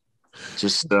know,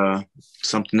 just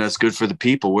something that's good for the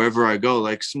people wherever I go.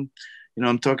 Like some, you know,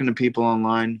 I'm talking to people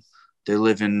online. They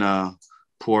live in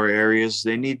poor areas.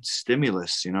 They need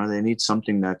stimulus, you know, they need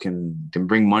something that can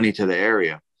bring money to the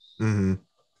area. Mm-hmm.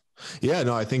 Yeah,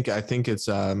 no, I think it's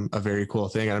a very cool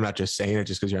thing. And I'm not just saying it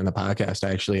just because you're on the podcast.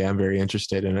 I actually am very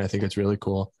interested and I think it's really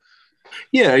cool.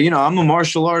 Yeah, you know, I'm a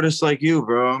martial artist like you,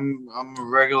 bro. I'm a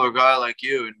regular guy like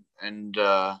you, and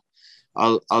I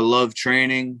love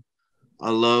training.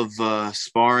 I love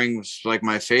sparring, which is like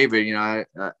my favorite. You know,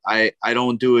 I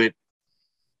don't do it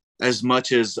as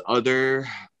much as other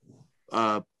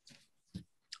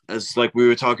as like we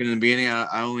were talking in the beginning.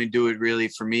 I only do it really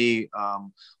for me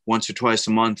once or twice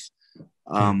a month.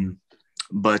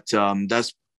 But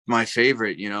that's my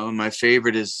favorite, you know. My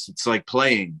favorite is, it's like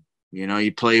playing, you know,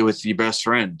 you play with your best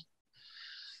friend.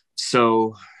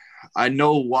 So I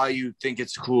know why you think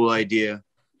it's a cool idea.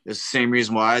 It's the same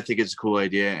reason why I think it's a cool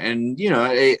idea. And, you know,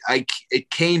 it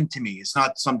came to me. It's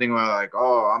not something where like,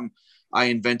 oh, I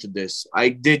invented this. I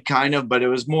did kind of, but it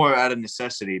was more out of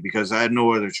necessity because I had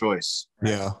no other choice.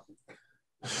 Yeah.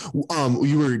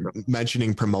 You were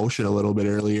mentioning promotion a little bit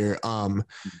earlier.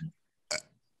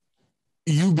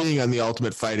 You being on The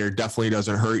Ultimate Fighter definitely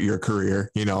doesn't hurt your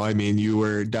career. You know, I mean, you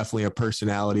were definitely a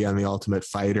personality on The Ultimate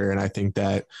Fighter. And I think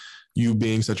that you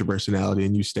being such a personality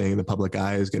and you staying in the public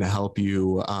eye is going to help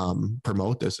you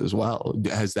promote this as well.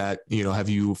 Has that, you know, have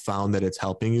you found that it's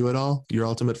helping you at all, your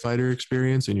Ultimate Fighter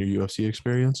experience and your UFC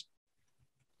experience?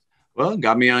 Well,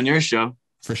 got me on your show.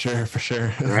 For sure. For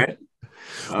sure. Right.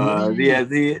 Yeah.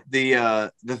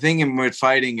 The thing with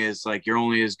fighting is like, you're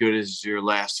only as good as your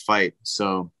last fight.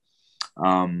 So,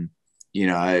 you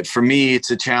know, for me,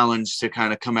 it's a challenge to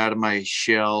kind of come out of my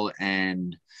shell.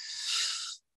 And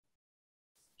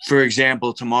for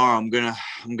example, tomorrow I'm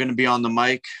gonna be on the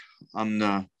mic. I'm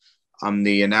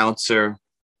the announcer.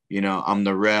 You know, I'm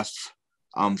the ref.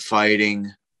 I'm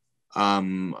fighting. You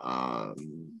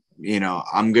know,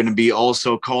 I'm gonna be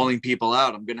also calling people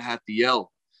out. I'm gonna have to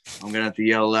yell. I'm gonna have to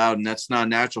yell loud, and that's not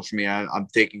natural for me. I'm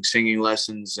taking singing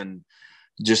lessons and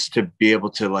just to be able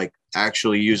to like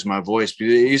actually use my voice. They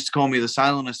used to call me the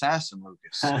silent assassin,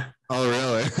 Lucas. Oh,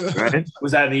 really? Right?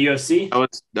 Was that in the UFC?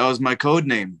 That was my code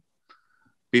name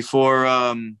before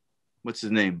what's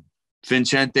his name?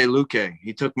 Vincente Luque.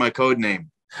 He took my code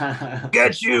name.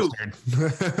 Get you.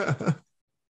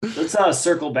 Let's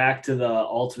circle back to the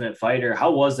Ultimate Fighter.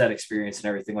 How was that experience and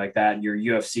everything like that, and your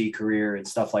UFC career and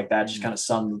stuff like that? Just kind of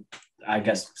sum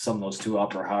those two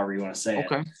up, or however you want to say it.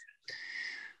 Okay.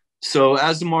 So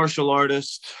as a martial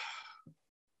artist,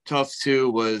 Tough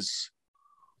 2 was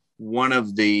one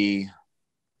of the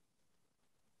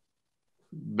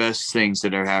best things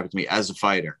that ever happened to me as a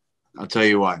fighter. I'll tell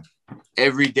you why.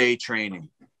 Everyday training,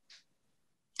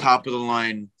 top of the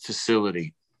line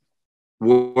facility,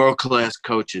 world-class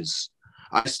coaches.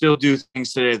 I still do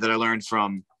things today that I learned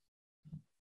from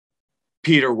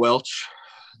Peter Welch,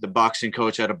 the boxing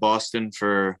coach out of Boston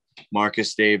for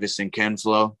Marcus Davis and Ken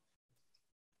Flo.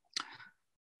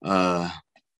 What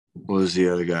was the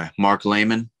other guy? Mark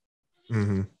Lehman,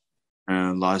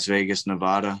 Las Vegas,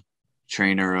 Nevada,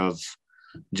 trainer of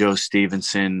Joe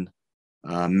Stevenson,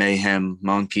 Mayhem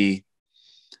Monkey.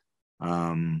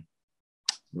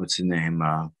 What's his name?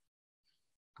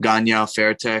 Ganyao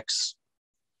Fairtex.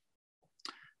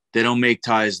 They don't make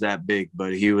ties that big,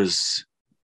 but he was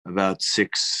about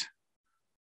 6'3",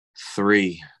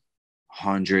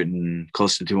 100 and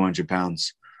close to 200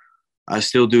 pounds. I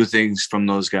still do things from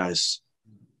those guys.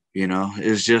 You know,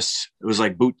 it was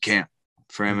like boot camp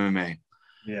for MMA.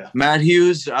 Yeah. Matt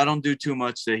Hughes, I don't do too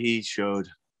much that he showed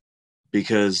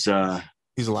because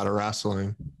he's a lot of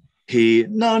wrestling.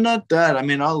 No, not that. I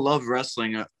mean, I love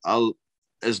wrestling.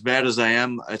 As bad as I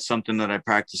am, it's something that I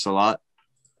practice a lot.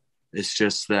 It's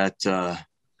just that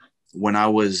when I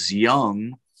was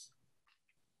young,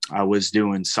 I was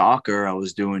doing soccer, I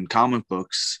was doing comic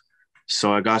books,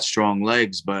 so I got strong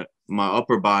legs, but my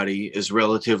upper body is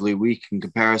relatively weak in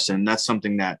comparison. That's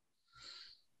something that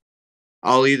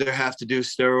I'll either have to do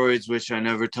steroids, which I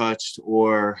never touched,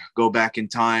 or go back in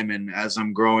time. And as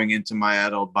I'm growing into my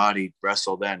adult body,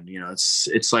 wrestle then. You know,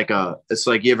 it's like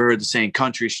you ever heard the saying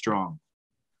country strong?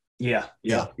 Yeah.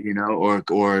 You know,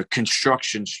 or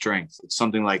construction strength. It's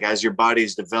something like as your body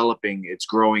is developing, it's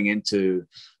growing into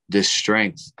this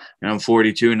strength. And I'm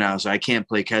 42 now, so I can't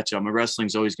play catch up. My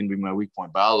wrestling's always going to be my weak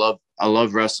point, but I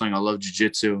love wrestling. I love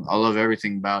jiu-jitsu. I love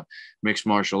everything about mixed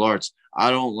martial arts. I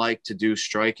don't like to do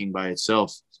striking by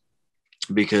itself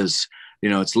because, you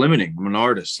know, it's limiting. I'm an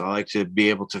artist. I like to be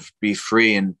able to be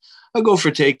free, and I go for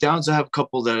takedowns. I have a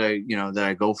couple that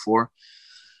I go for,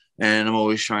 and I'm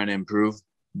always trying to improve.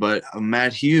 But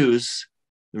Matt Hughes,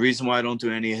 the reason why I don't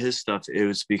do any of his stuff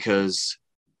is because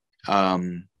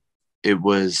it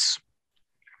was,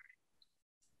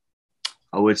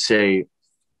 I would say,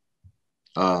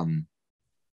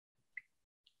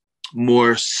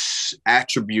 more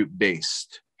attribute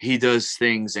based. He does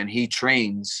things and he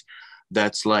trains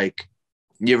that's like,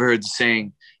 you ever heard the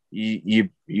saying, you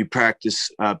practice,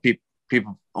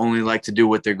 people only like to do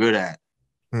what they're good at.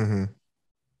 You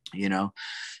know,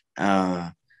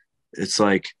 it's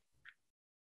like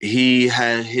he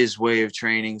had his way of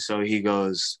training. So he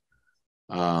goes,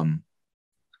 a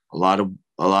lot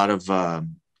of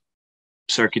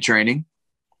circuit training,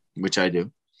 which I do.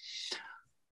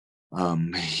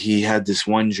 He had this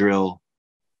one drill,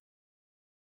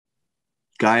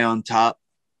 guy on top,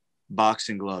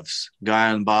 boxing gloves,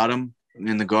 guy on bottom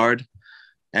in the guard,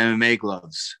 MMA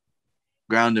gloves,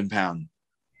 ground and pound.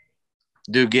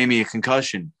 Dude gave me a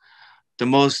concussion. The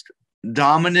most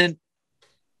dominant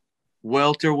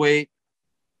welterweight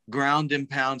ground and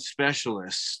pound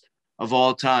specialist of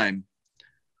all time.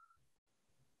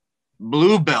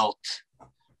 Blue belt,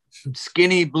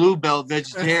 skinny blue belt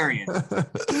vegetarian.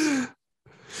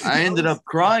 I ended up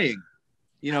crying.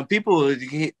 You know, people,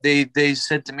 they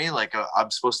said to me, like, I'm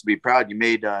supposed to be proud. You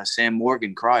made Sam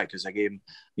Morgan cry because I gave him,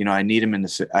 you know, I need him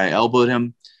I elbowed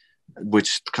him,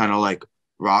 which kind of like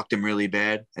rocked him really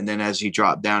bad. And then as he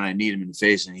dropped down, I kneed him in the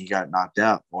face and he got knocked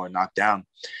down.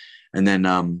 And then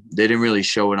they didn't really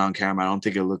show it on camera. I don't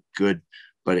think it looked good.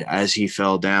 But as he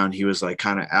fell down, he was like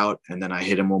kind of out. And then I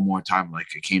hit him one more time,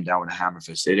 like it came down with a hammer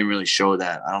fist. They didn't really show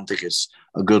that. I don't think it's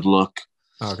a good look.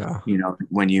 Okay. You know,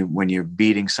 when you're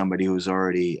beating somebody who's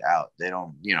already out, they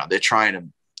don't, you know, they're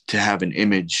trying to have an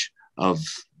image of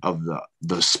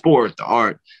the sport, the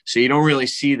art. So you don't really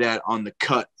see that on the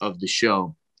cut of the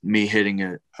show, me hitting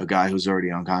a guy who's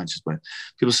already unconscious. But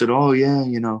people said, oh yeah,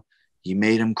 you know, you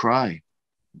made him cry.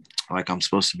 Like I'm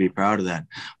supposed to be proud of that.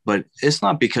 But it's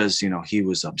not because, you know, he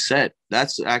was upset.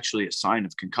 That's actually a sign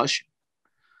of concussion.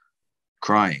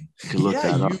 Crying. You can look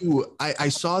that up. I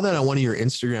saw that on one of your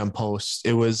Instagram posts.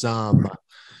 It was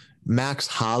Max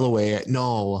Holloway.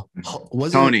 No,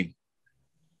 was Tony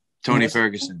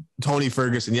Ferguson. Tony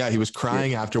Ferguson. Yeah, he was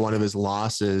crying after one of his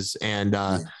losses, and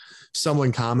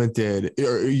someone commented,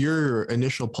 or your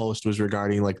initial post was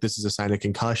regarding like, this is a sign of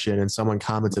concussion. And someone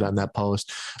commented on that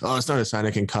post, oh, it's not a sign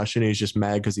of concussion. He's just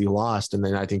mad because he lost. And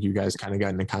then I think you guys kind of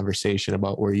got in a conversation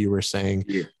about where you were saying,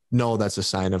 no, that's a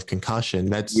sign of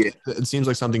concussion. It seems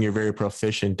like something you're very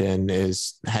proficient in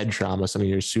is head trauma, something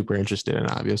you're super interested in,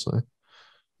 obviously.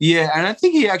 Yeah. And I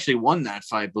think he actually won that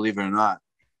fight, believe it or not.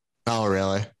 Oh,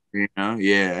 really? You know?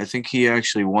 Yeah. I think he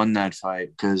actually won that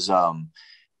fight because,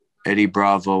 Eddie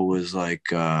Bravo was like,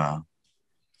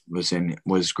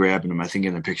 was grabbing him. I think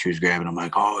in the picture he's grabbing him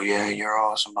like, oh yeah, you're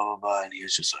awesome, blah, blah, blah. And he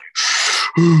was just like,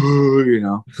 you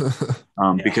know,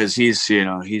 because he's, you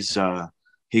know,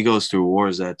 he goes through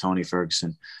wars, that Tony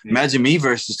Ferguson. Imagine me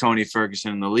versus Tony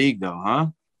Ferguson in the league though, huh?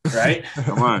 Right?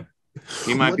 Come on.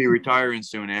 He might be retiring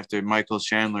soon after Michael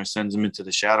Chandler sends him into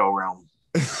the shadow realm.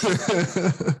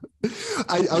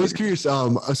 I was curious.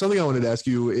 Something I wanted to ask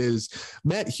you is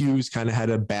Matt Hughes kind of had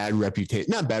a bad reputation,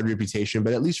 not bad reputation,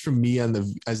 but at least for me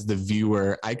as the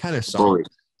viewer, I kind of saw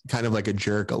kind of like a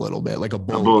jerk a little bit, like a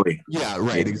bully. Yeah,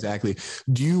 right. Yeah. Exactly.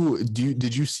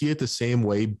 Did you see it the same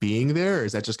way being there, or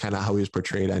is that just kind of how he was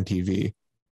portrayed on TV?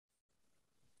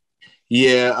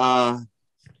 Yeah.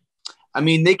 I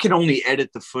mean, they can only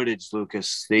edit the footage,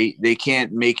 Lucas. They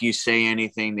can't make you say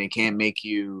anything. They can't make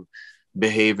you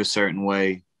behave a certain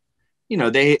way. You know,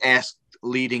 they ask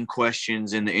leading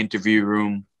questions in the interview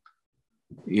room.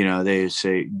 You know, they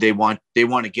say they want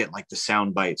to get like the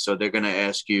sound bite. So they're going to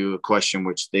ask you a question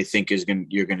which they think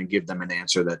you're going to give them an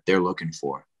answer that they're looking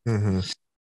for.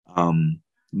 Mm-hmm.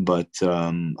 But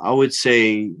I would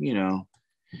say, you know,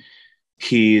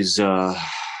 he's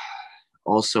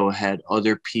also had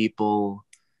other people,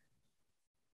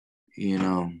 you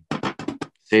know,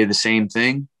 say the same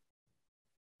thing.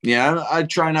 Yeah, I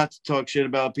try not to talk shit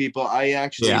about people. I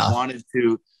actually wanted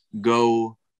to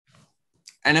go,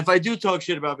 and if I do talk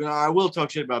shit about people, I will talk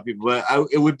shit about people, but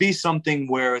it would be something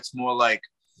where it's more like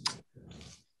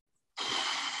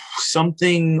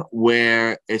something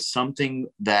where it's something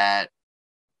that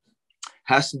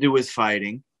has to do with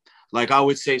fighting. Like I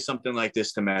would say something like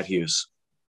this to Matt Hughes.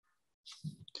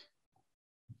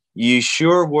 You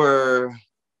sure were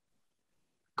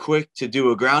quick to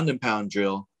do a ground and pound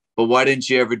drill, but why didn't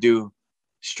you ever do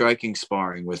striking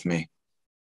sparring with me?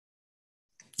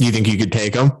 You think you could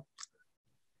take him?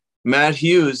 Matt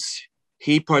Hughes,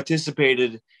 he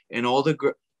participated in all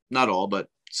the, not all, but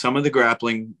some of the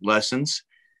grappling lessons.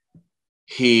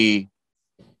 He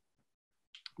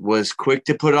was quick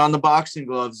to put on the boxing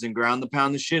gloves and ground the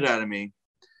pound the shit out of me,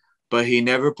 but he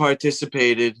never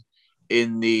participated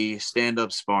in the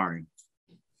stand-up sparring.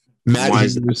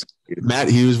 Matt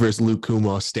Hughes versus Luke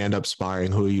Cummo stand-up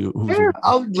sparring.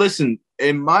 I'll listen.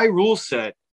 In my rule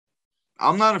set,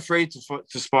 I'm not afraid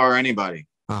to spar anybody.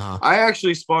 I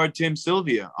actually sparred Tim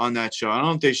Sylvia on that show. I don't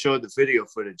know if they showed the video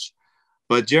footage,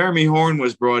 but Jeremy Horn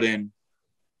was brought in,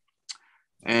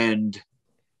 and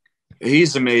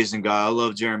he's an amazing guy. I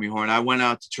love Jeremy Horn. I went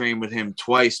out to train with him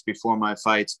twice before my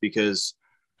fights because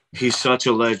he's such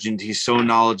a legend. He's so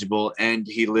knowledgeable, and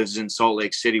he lives in Salt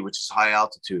Lake City, which is high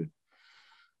altitude.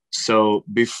 So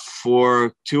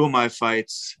before two of my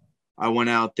fights, I went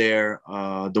out there.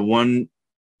 The one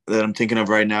that I'm thinking of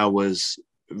right now was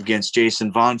against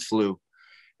Jason Von Flew.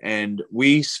 And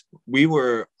we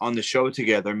were on the show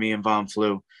together, me and Von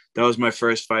Flew. That was my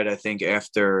first fight, I think,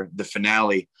 after the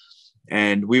finale.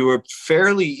 And we were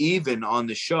fairly even on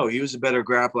the show. He was a better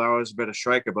grappler, I was a better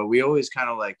striker, but we always kind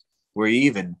of like were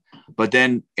even. But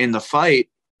then in the fight,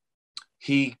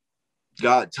 he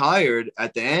got tired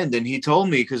at the end, and he told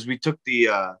me, because we took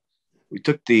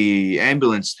the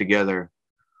ambulance together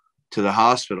to the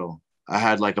hospital. I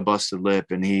had like a busted lip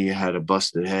and he had a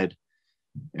busted head,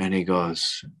 and he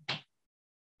goes,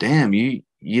 damn, you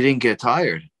didn't get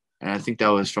tired. And I think that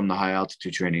was from the high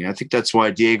altitude training. I think that's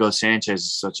why Diego Sanchez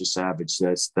is such a savage.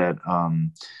 That's that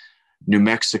New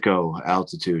Mexico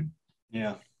altitude.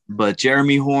 Yeah. But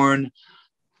Jeremy Horn,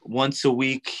 once a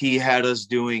week, he had us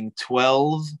doing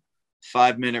 12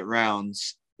 5-minute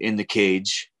rounds in the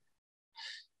cage.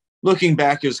 Looking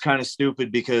back, it was kind of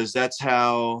stupid because that's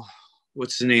how,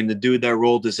 what's the name? The dude that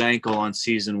rolled his ankle on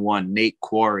season 1, Nate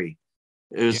Quarry.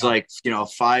 It was like, you know,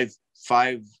 five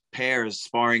pairs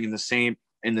sparring in the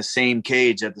same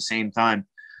cage at the same time.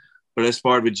 But I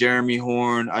sparred with Jeremy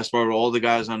Horn. I sparred with all the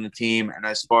guys on the team, and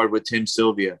I sparred with Tim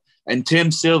Sylvia. And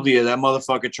Tim Sylvia, that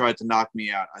motherfucker tried to knock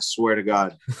me out. I swear to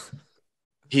God.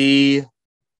 He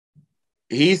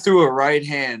threw a right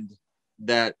hand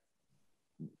that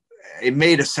it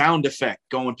made a sound effect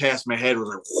going past my head. It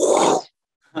was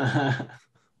like,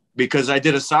 because I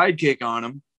did a side kick on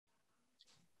him.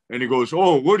 And he goes,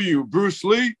 oh, what are you, Bruce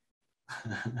Lee?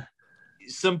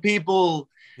 some people,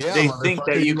 Yeah, they think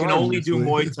that you can only do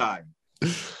Muay Thai.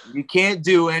 You can't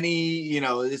do any,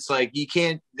 it's like you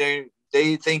can't, they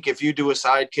think if you do a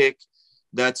sidekick,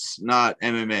 that's not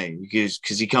MMA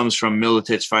because he comes from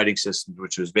Militich Fighting Systems,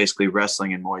 which was basically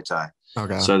wrestling and Muay Thai.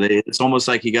 Okay. So it's almost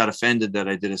like he got offended that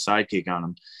I did a sidekick on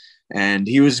him. And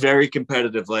he was very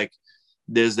competitive. Like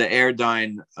there's the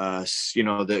Airdyne,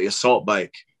 the assault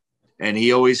bike. And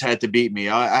he always had to beat me.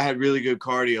 I had really good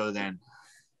cardio then.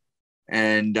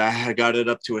 And I got it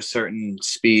up to a certain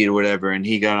speed or whatever. And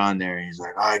he got on there. And he's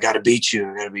like, I got to beat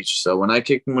you. So when I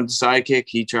kicked him with the sidekick,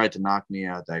 he tried to knock me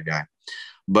out, that guy.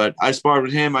 But I sparred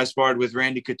with him. I sparred with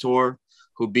Randy Couture,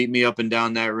 who beat me up and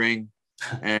down that ring.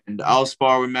 And I'll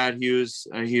spar with Matt Hughes.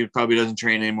 He probably doesn't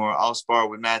train anymore. I'll spar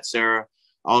with Matt Serra.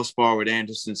 I'll spar with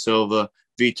Anderson Silva,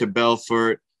 Vitor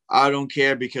Belfort. I don't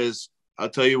care because I'll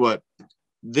tell you what,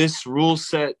 this rule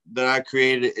set that I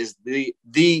created is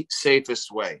the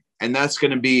safest way. And that's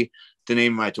going to be the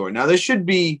name of my tour. Now, there should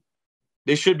be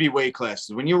weight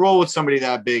classes. When you roll with somebody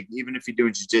that big, even if you're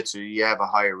doing jiu-jitsu, you have a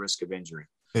higher risk of injury.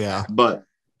 Yeah. But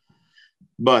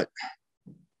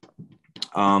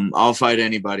I'll fight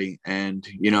anybody. And,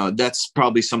 that's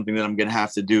probably something that I'm going to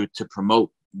have to do to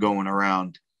promote going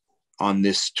around on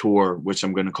this tour, which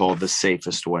I'm going to call the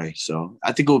safest way. So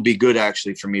I think it would be good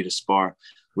actually for me to spar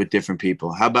with different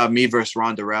people. How about me versus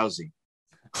Ronda Rousey?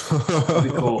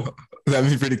 That'd be cool.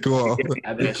 That'd be pretty cool.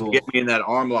 Get me in that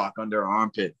arm lock under her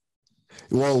armpit.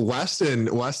 Well,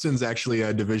 Weston's actually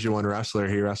a Division I wrestler.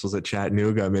 He wrestles at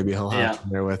Chattanooga. Maybe he'll hop in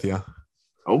there with you.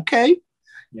 Okay.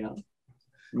 Yeah.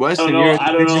 Weston, you're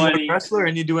a Division I wrestler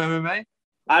and you do MMA?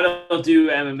 I don't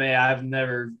do MMA. I've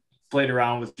never played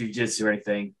around with jiu-jitsu or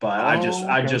anything, but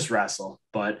I just wrestle.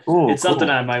 But it's something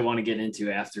I might want to get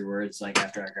into afterwards, like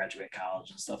after I graduate college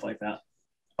and stuff like that.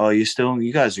 Oh, you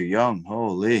guys are young.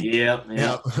 Holy. Yep.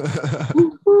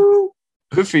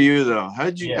 Good for you though.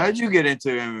 How'd you get into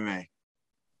MMA?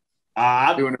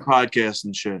 Doing a podcast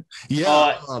and shit.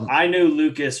 Yeah. I knew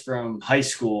Lucas from high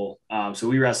school. So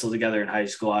we wrestled together in high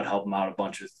school. I'd help him out a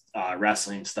bunch with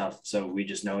wrestling stuff. So we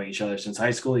just know each other since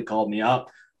high school. He called me up,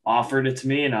 offered it to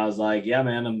me, and I was like, yeah,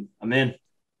 man, I'm in.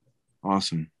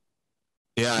 Awesome.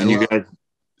 Yeah. And you guys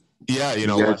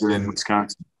Weston, in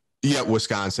Wisconsin. Yeah,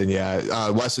 Wisconsin. Yeah.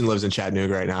 Weston lives in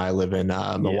Chattanooga right now. I live in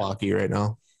Milwaukee right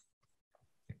now.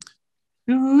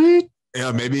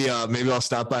 Yeah, maybe I'll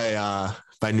stop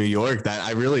by New York.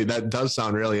 That does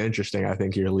sound really interesting. I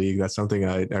think your league, that's something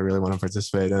I really want to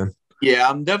participate in. Yeah,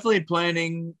 I'm definitely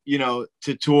planning, to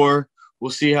tour.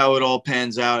 We'll see how it all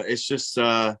pans out. It's just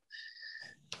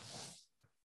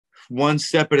one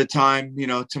step at a time.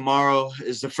 Tomorrow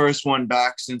is the first one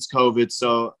back since COVID.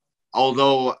 So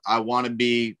although I want to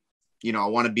be,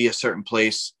 a certain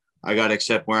place, I got to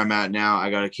accept where I'm at now.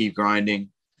 I got to keep grinding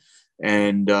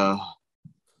and,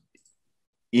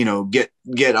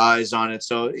 get eyes on it.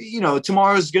 So,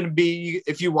 tomorrow's going to be,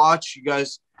 if you watch, you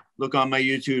guys look on my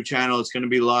YouTube channel, it's going to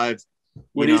be live.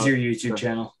 What is your YouTube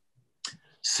channel?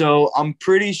 So I'm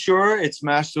pretty sure it's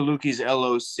Master Lukey's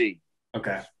LOC.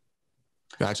 Okay.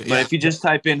 Gotcha. But if you just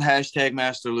type in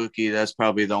 #Master Lukey, that's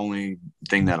probably the only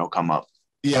thing that'll come up.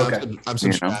 Yeah. Okay. I'm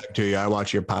subscribed to you. I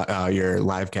watch your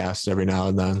live casts every now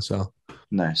and then. So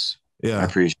nice. Yeah. I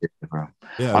appreciate it, bro.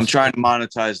 Yeah. I'm trying to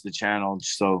monetize the channel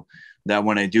so that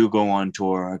when I do go on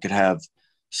tour, I could have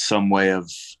some way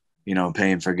of,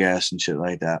 paying for gas and shit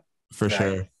like that. For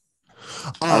sure.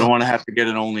 I don't want to have to get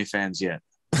an OnlyFans yet.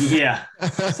 Yeah.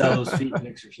 Sell those feet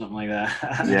pics or something like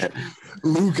that. Yeah.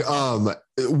 Luke,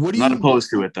 what do you... Not opposed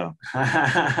to it, though.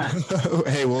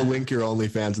 Hey, we'll link your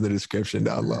OnlyFans in the description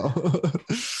down low.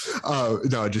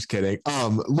 No, just kidding.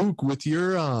 Luke, with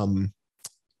your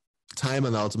time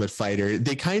on The Ultimate Fighter,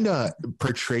 they kind of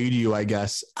portrayed you, I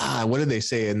guess. What did they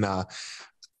say in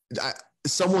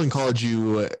someone called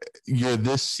you, you're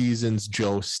this season's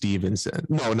Joe Stevenson.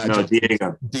 No,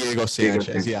 Diego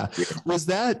Sanchez. Yeah.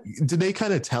 Did they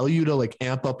kind of tell you to like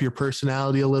amp up your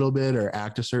personality a little bit or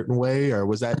act a certain way? Or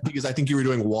was that because I think you were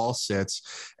doing wall sits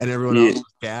and everyone else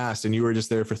was gassed and you were just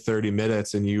there for 30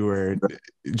 minutes and you were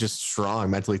just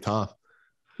strong, mentally tough?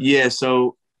 Yeah.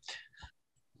 So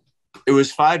it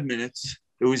was 5 minutes.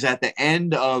 It was at the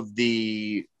end of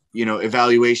the,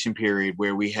 evaluation period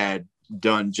where we had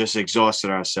just exhausted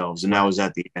ourselves, and that was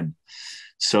at the end.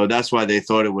 So that's why they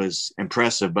thought it was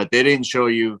impressive, but they didn't show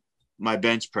you my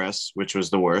bench press, which was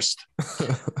the worst.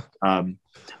 So I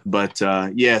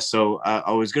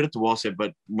was good at the wall sit,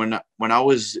 but when I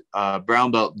was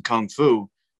brown belt in Kung Fu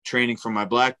training for my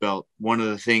black belt, one of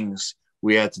the things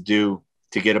we had to do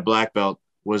to get a black belt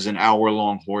was an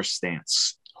hour-long horse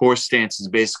stance. Horse stance is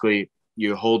basically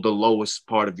you hold the lowest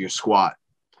part of your squat.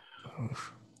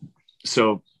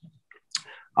 So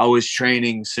I was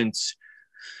training since,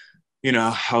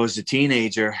 I was a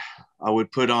teenager. I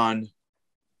would put on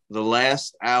the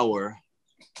last hour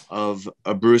of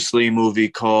a Bruce Lee movie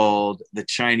called The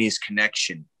Chinese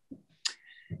Connection.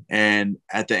 And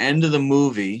at the end of the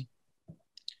movie,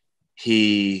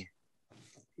 he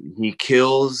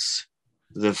kills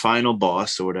the final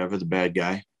boss or whatever, the bad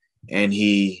guy, and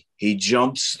he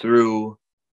jumps through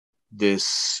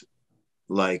this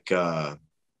like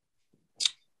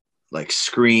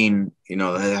screen, they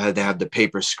had to have the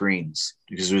paper screens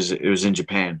because it was in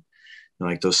Japan,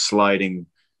 like those sliding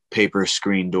paper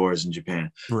screen doors in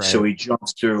Japan. Right. So he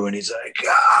jumps through and he's like,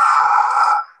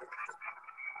 ah!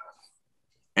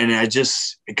 And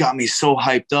it got me so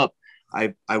hyped up.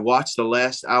 I watched the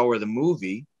last hour of the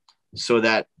movie so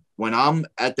that when I'm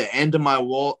at the end of my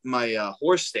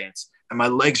horse stance and my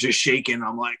legs are shaking,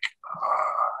 I'm like,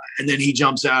 and then he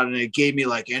jumps out and it gave me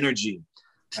like energy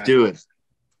to do it.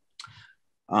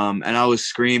 And I was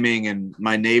screaming, and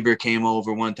my neighbor came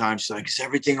over one time. She's like, "Is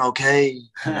everything okay?"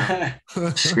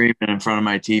 Screaming in front of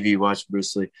my TV, watch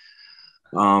Bruce Lee.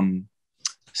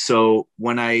 So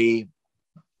when I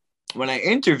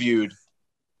interviewed,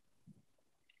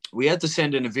 we had to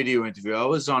send in a video interview. I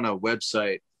was on a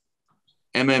website,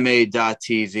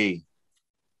 MMA.tv.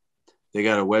 They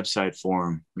got a website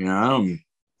forum.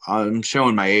 I'm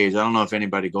showing my age. I don't know if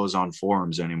anybody goes on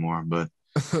forums anymore, but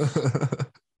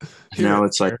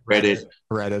it's like Reddit.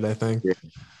 Reddit, I think.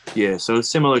 Yeah. So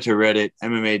it's similar to Reddit,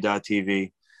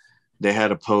 MMA.tv. They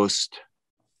had a post,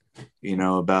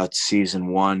 about season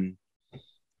 1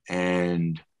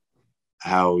 and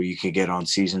how you could get on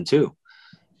season 2.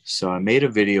 So I made a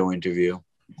video interview,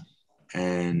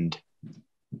 and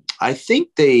I think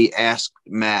they asked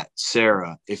Matt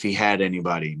Serra if he had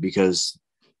anybody, because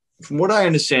from what I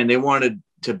understand, they wanted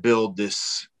to build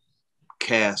this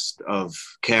cast of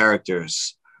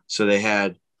characters. So they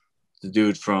had the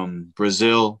dude from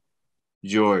Brazil,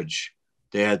 George.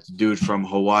 They had the dude from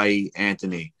Hawaii,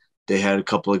 Anthony. They had a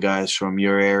couple of guys from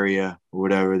your area or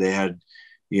whatever. They had,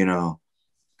 they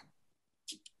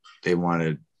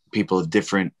wanted people of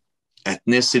different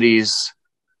ethnicities,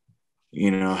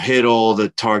 hit all the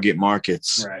target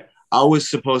markets. Right. I was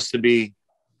supposed to be,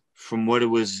 from what it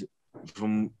was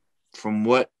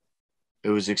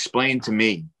explained to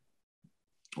me,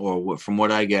 or from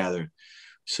what I gathered.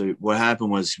 So what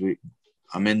happened was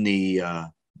I'm in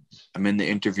the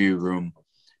interview room,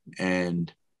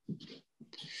 and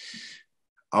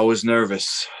I was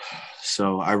nervous.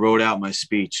 So I wrote out my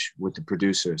speech with the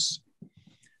producers.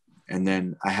 And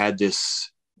then I had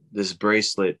this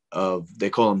bracelet of, they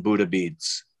call them Buddha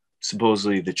beads,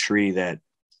 supposedly the tree that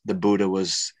the Buddha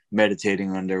was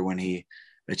meditating under when he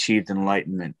achieved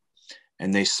enlightenment.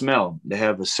 And they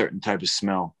have a certain type of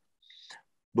smell,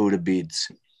 Buddha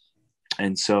beads.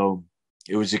 And so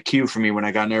it was a cue for me when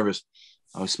I got nervous.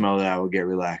 I would smell that, I would get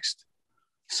relaxed.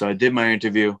 So I did my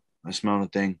interview. I smelled the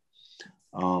thing.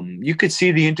 You could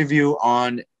see the interview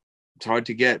on, it's hard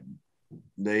to get.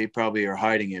 They probably are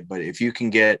hiding it, but if you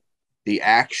can get the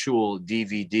actual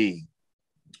DVD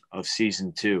of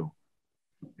season 2,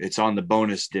 it's on the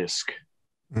bonus disc.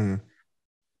 And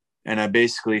I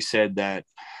basically said that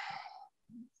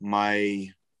my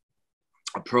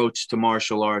approach to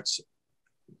martial arts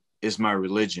is my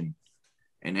religion,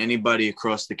 and anybody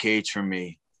across the cage from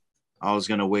me, I was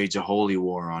going to wage a holy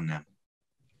war on them.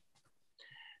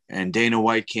 And Dana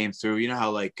White came through. You know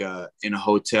how in a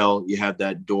hotel, you have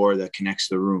that door that connects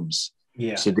the rooms.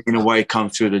 Yeah. So Dana White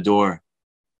comes through the door.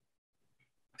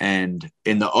 And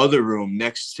in the other room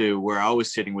next to where I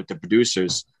was sitting with the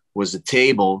producers was a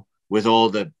table with all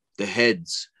the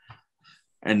heads.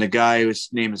 And the guy, his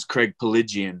name is Craig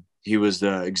Peligian. He was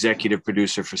the executive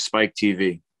producer for Spike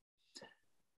TV.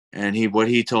 And what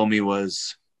he told me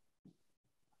was,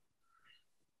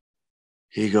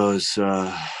 he goes,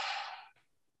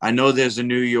 I know there's a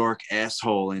New York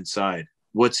asshole inside.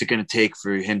 What's it going to take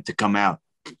for him to come out?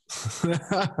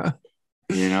 But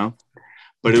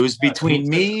it was between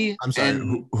me. I'm sorry.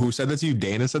 And who said that to you?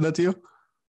 Dana said that to you?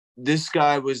 This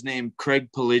guy was named Craig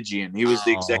Peligian. He was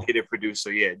the executive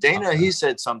producer. Yeah. Dana, okay. He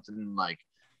said something like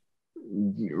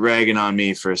ragging on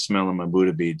me for smelling my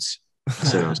Buddha beads.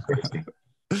 So it was crazy.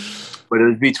 But it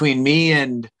was between me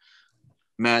and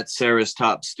Matt Serra's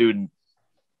top student,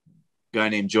 guy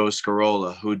named Joe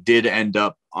Scarola, who did end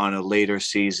up on a later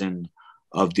season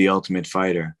of The Ultimate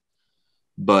Fighter.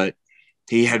 But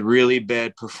he had really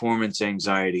bad performance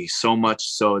anxiety, so much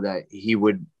so that he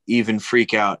would even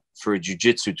freak out for a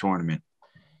jiu-jitsu tournament.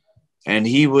 And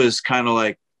he was kind of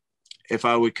like, if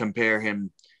I would compare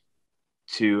him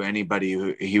to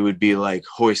anybody, he would be like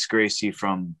Hoist Gracie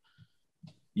from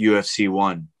UFC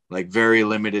 1, like very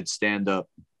limited stand up,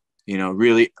 you know,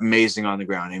 really amazing on the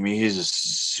ground. I mean, he's a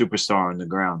superstar on the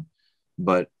ground,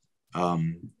 but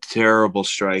terrible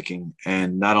striking.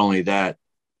 And not only that,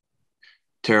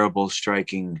 terrible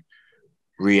striking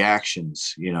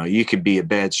reactions. You know, you could be a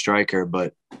bad striker,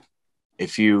 but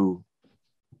if you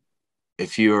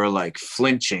are like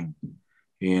flinching,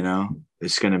 you know,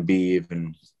 it's going to be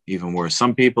even worse.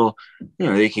 Some people, you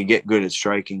know, they can get good at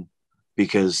striking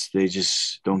because they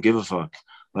just don't give a fuck.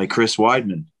 Like Chris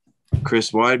Weidman.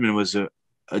 Chris Weidman was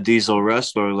a diesel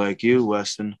wrestler like you,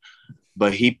 Weston,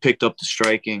 but he picked up the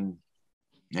striking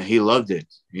and he loved it.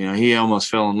 You know, he almost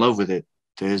fell in love with it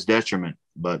to his detriment,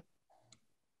 but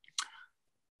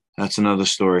that's another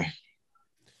story.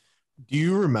 Do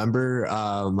you remember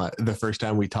the first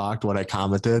time we talked, what I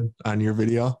commented on your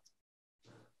video?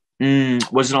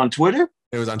 Was it on Twitter?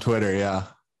 It was on Twitter, yeah.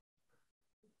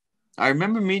 I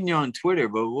remember meeting you on Twitter,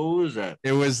 but what was that?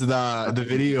 It was the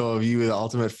video of you, the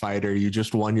Ultimate Fighter. You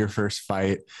just won your first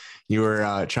fight. You were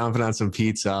chomping on some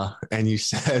pizza, and you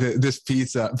said this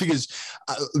pizza because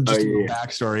just a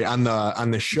backstory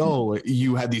on the show.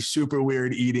 You had these super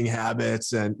weird eating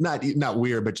habits, and not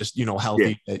weird, but just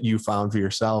healthy that you found for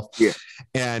yourself. Yeah.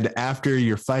 And after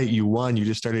your fight, you won. You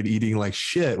just started eating like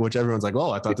shit, which everyone's like,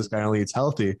 "Oh, I thought this guy only eats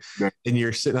healthy." Right. And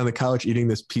you're sitting on the couch eating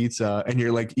this pizza, and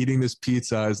you're like, eating this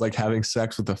pizza is like having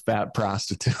sex with a fat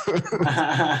prostitute.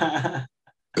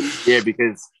 Yeah,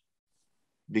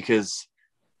 because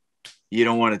you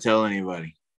don't want to tell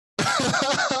anybody.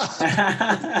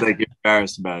 Like you're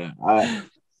embarrassed about it.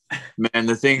 Man,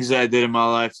 the things that I did in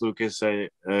my life, Lucas, I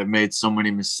made so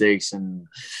many mistakes, and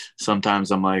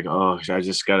sometimes I'm like, oh, I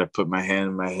just got to put my hand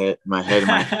in my head in my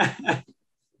head.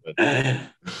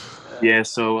 Yeah,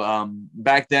 so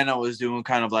back then I was doing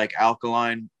kind of like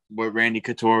alkaline,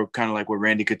 kind of like what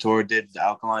Randy Couture did, the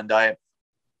alkaline diet.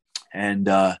 And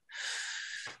I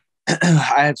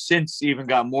have since even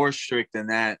got more strict than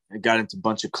that. I got into a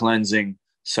bunch of cleansing,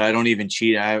 so I don't even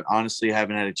cheat. I honestly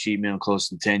haven't had a cheat meal in close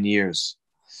to 10 years.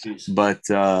 Jeez. But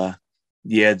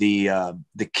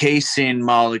the casein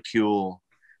molecule,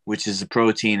 which is a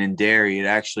protein in dairy, it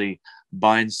actually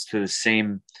binds to the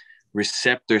same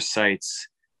receptor sites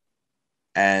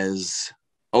as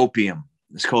opium.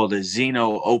 It's called a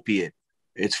xeno-opiate.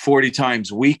 It's 40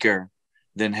 times weaker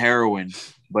than heroin,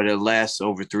 but it lasts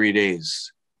over 3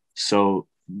 days. So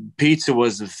pizza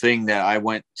was the thing that I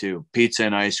went to, pizza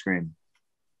and ice cream,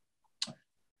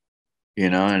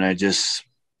 and I just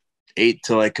ate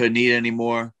till I couldn't eat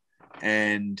anymore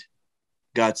and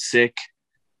got sick.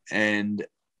 And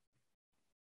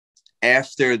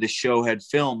after the show had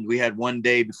filmed, we had one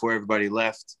day before everybody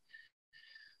left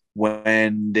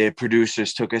when the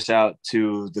producers took us out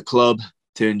to the club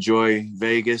to enjoy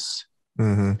Vegas.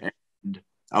 Mm-hmm. And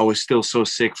I was still so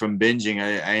sick from binging.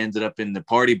 I ended up in the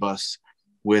party bus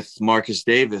with Marcus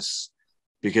Davis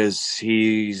because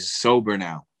he's sober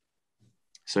now.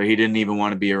 So he didn't even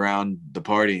want to be around the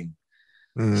partying.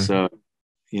 Mm-hmm. So,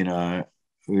 we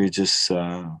were just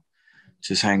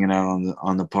hanging out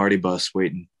on the party bus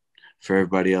waiting for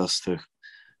everybody else to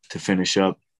finish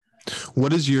up.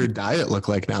 What does your diet look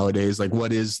like nowadays? Like,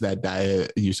 what is that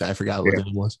diet you said? I forgot what the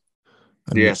name was.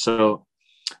 So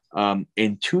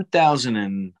in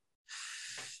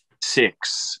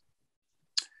 2006,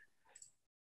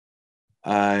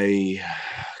 I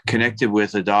connected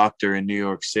with a doctor in New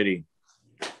York City.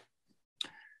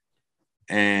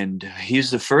 And he's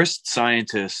the first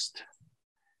scientist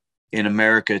in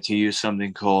America to use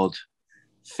something called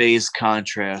phase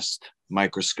contrast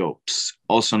microscopes,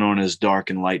 also known as dark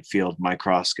and light field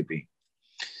microscopy,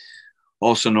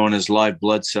 also known as live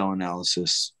blood cell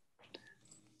analysis.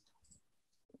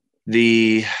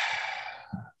 The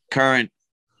current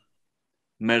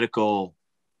medical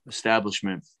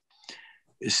establishment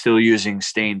is still using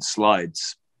stained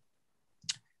slides.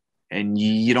 And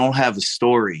you don't have a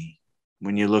story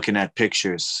when you're looking at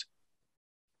pictures.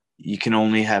 You can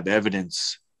only have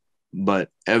evidence,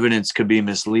 but evidence could be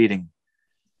misleading.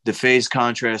 The phase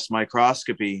contrast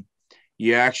microscopy,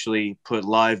 you actually put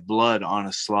live blood on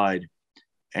a slide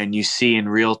and you see in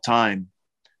real time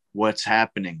what's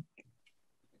happening.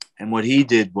 And what he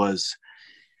did was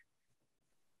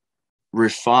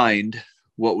refined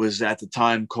what was at the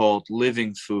time called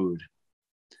living food.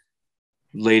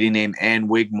 A lady named Ann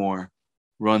Wigmore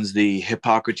runs the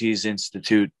Hippocrates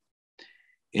Institute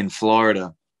in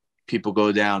Florida. People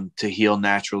go down to heal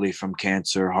naturally from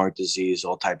cancer, heart disease,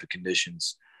 all type of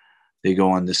conditions. They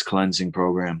go on this cleansing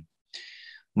program.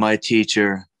 My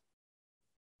teacher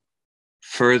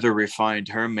further refined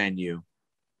her menu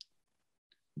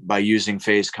by using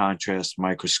phase contrast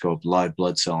microscope live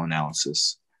blood cell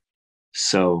analysis.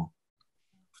 So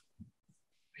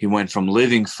he went from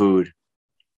living food.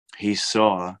 He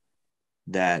saw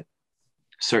that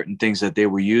certain things that they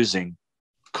were using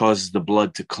causes the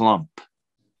blood to clump.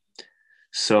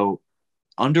 So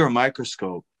under a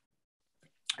microscope,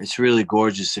 it's really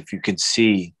gorgeous if you can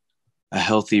see a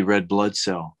healthy red blood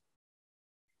cell.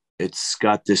 It's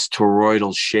got this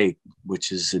toroidal shape,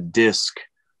 which is a disc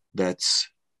that's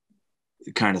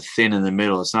kind of thin in the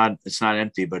middle. It's not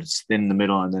empty, but it's thin in the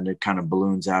middle, and then it kind of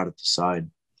balloons out at the side.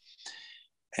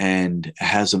 And it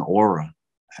has an aura.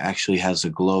 It actually has a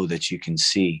glow that you can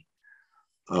see.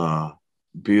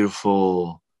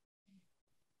 Beautiful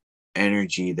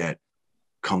energy that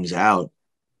comes out,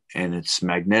 and it's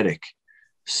magnetic.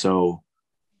 So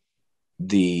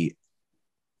the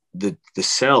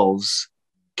cells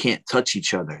can't touch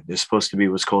each other. They're supposed to be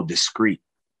what's called discrete.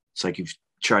 It's like if you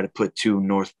try to put two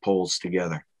north poles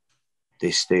together,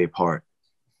 they stay apart.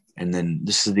 And then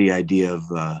this is the idea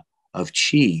of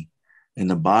chi in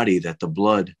the body, that the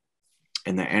blood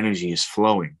and the energy is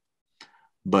flowing.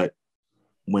 But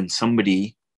when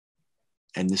somebody,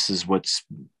 and this is what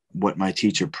my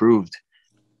teacher proved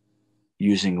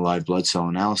using live blood cell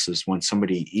analysis, when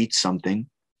somebody eats something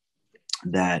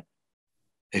that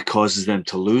it causes them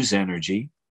to lose energy,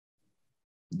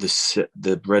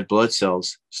 the red blood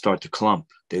cells start to clump.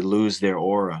 They lose their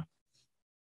aura.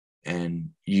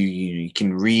 And you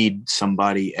can read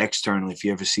somebody externally. If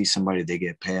you ever see somebody, they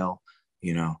get pale,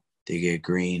 they get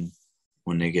green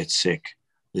when they get sick.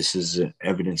 This is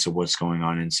evidence of what's going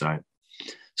on inside.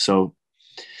 So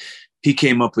he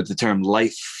came up with the term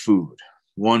life food.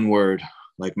 One word,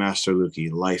 like Master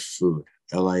Lukey, life food,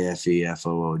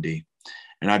 LIFEFOOD.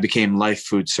 And I became life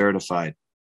food certified.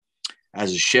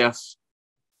 As a chef,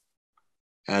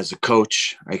 as a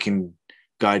coach, I can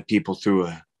guide people through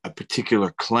a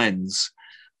particular cleanse,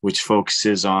 which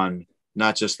focuses on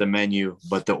not just the menu,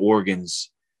 but the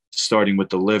organs, starting with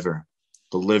the liver.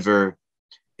 The liver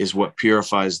is what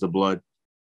purifies the blood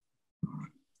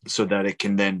so that it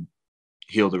can then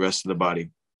heal the rest of the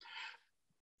body.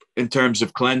 In terms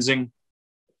of cleansing,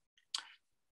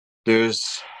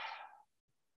 there's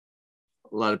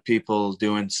a lot of people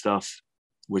doing stuff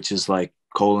which is like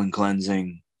colon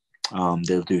cleansing.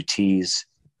 They'll do teas.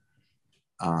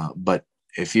 But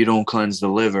if you don't cleanse the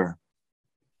liver,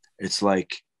 it's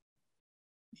like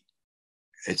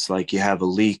you have a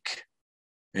leak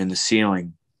in the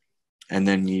ceiling, and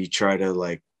then you try to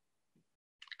like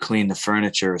clean the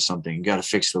furniture or something. You got to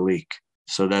fix the leak.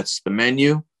 So that's the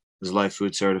menu is life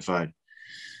food certified.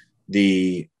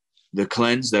 The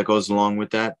cleanse that goes along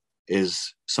with that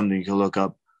is something you can look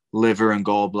up: liver and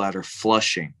gallbladder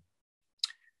flushing.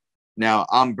 Now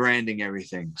I'm branding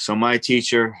everything. So my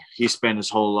teacher, he spent his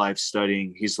whole life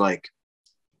studying. He's like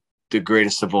the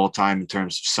greatest of all time in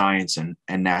terms of science and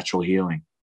natural healing.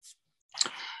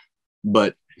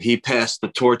 But he passed the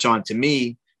torch on to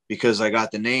me because I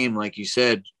got the name, like you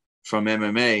said, from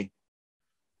MMA.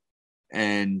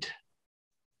 And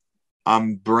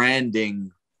I'm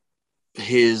branding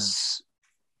his,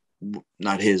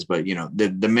 not his, but,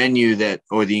 the menu that,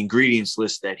 or the ingredients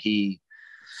list that he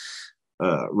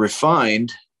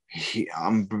refined.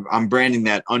 I'm branding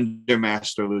that under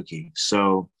Master Lukey.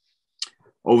 So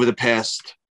over the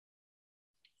past,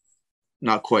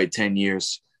 not quite 10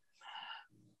 years,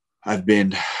 I've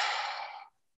been,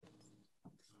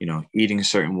 eating a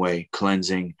certain way,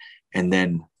 cleansing, and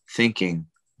then thinking,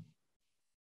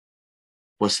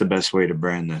 what's the best way to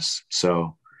brand this?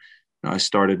 So I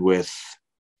started with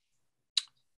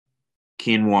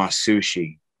quinoa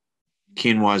sushi.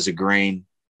 Quinoa is a grain.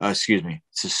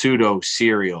 It's a pseudo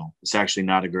cereal. It's actually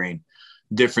not a grain.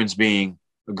 Difference being,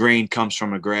 a grain comes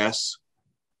from a grass.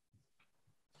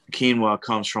 Quinoa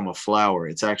comes from a flower.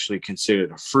 It's actually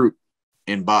considered a fruit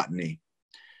in botany.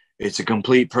 It's a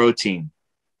complete protein,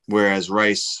 whereas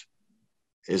rice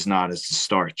is not. It's a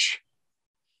starch.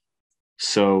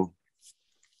 So,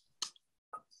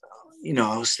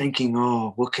 I was thinking,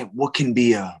 what can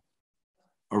be a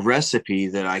recipe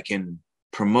that I can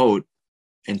promote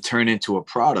and turn into a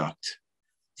product?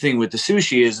 The thing with the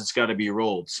sushi is it's got to be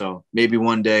rolled. So maybe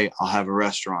one day I'll have a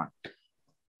restaurant,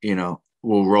 we'll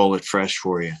roll it fresh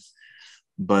for you.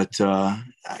 But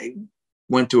I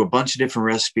went through a bunch of different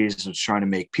recipes. I was trying to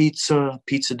make pizza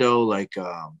dough, like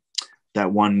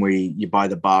that one where you buy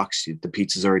the box, the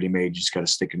pizza's already made, you just got to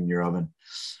stick it in your oven.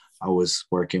 I was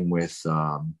working with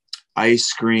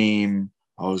ice cream.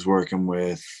 I was working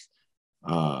with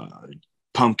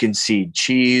pumpkin seed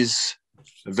cheese.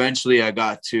 Eventually I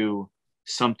got to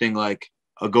something like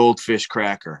a goldfish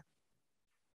cracker,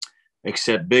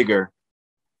 except bigger,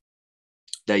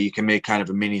 that you can make kind of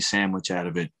a mini sandwich out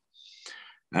of it.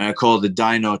 and I call it the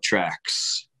Dino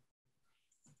Tracks.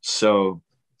 So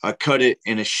I cut it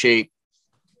in a shape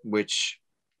which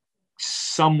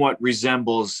somewhat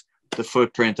resembles the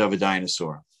footprint of a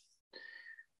dinosaur,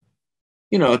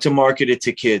 to market it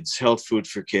to kids, health food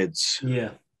for kids.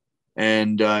 Yeah.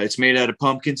 And it's made out of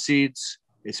pumpkin seeds.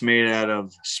 It's made out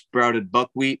of sprouted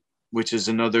buckwheat, which is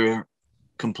another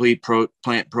complete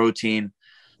plant protein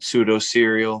pseudo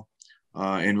cereal.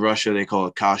 In Russia, they call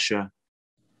it kasha.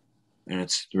 And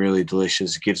it's really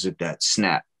delicious. It gives it that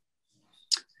snap.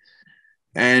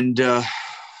 And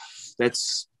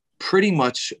that's pretty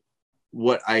much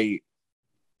what I've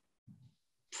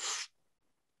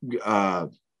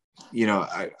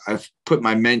put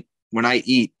when I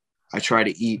eat, I try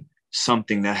to eat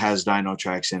something that has Dino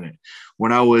Tracks in it.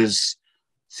 When I was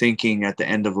thinking at the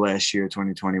end of last year,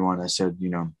 2021, I said,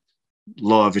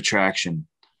 law of attraction.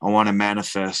 I want to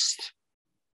manifest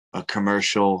a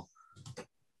commercial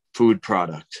food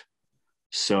product.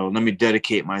 So let me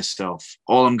dedicate myself.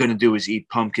 All I'm going to do is eat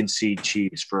pumpkin seed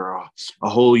cheese for a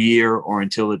whole year or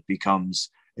until it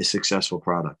becomes a successful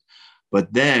product.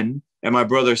 But then, and my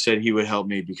brother said he would help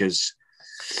me because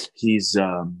he's,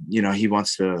 he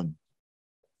wants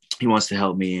to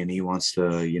help me, and he wants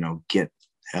to, get,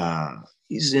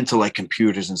 he's into like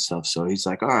computers and stuff. So he's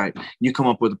like, all right, you come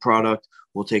up with a product.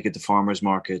 We'll take it to farmers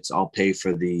markets. I'll pay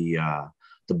for the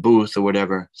booth or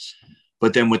whatever.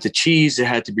 But then with the cheese, it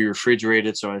had to be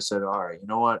refrigerated. So I said, all right, you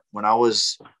know what? When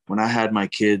I had my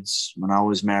kids, when I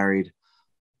was married,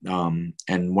 and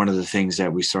one of the things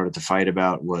that we started to fight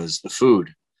about was the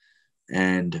food,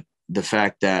 and the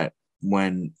fact that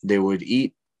when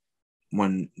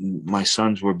my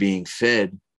sons were being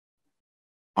fed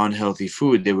unhealthy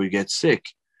food, they would get sick.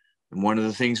 And one of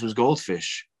the things was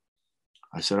goldfish.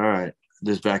 I said, all right,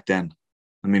 this back then,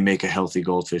 let me make a healthy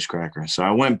goldfish cracker. So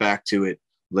I went back to it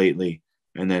lately.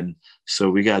 And then, so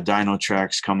we got Dino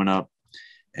Tracks coming up,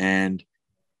 and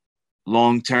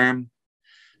long term,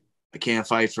 I can't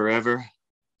fight forever.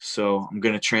 So I'm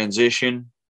going to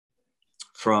transition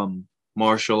from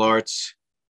martial arts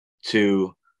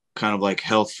to kind of like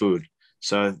health food.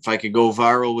 So if I could go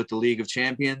viral with the League of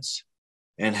Champions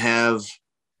and have,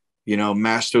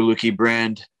 Master Luki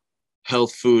brand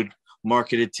health food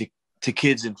marketed to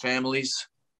kids and families,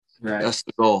 right, that's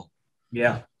the goal.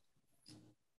 Yeah.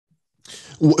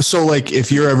 So like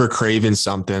if you're ever craving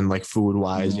something like food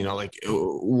wise,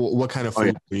 what kind of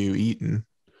food are you eating?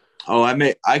 Oh,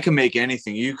 I can make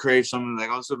anything. You crave something. Like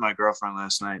I was with my girlfriend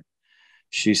last night.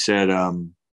 She said,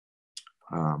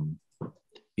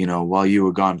 while you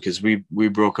were gone, because we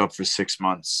broke up for 6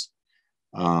 months.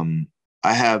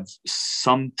 I have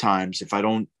sometimes, if I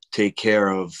don't take care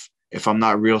of, if I'm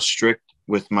not real strict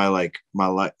with my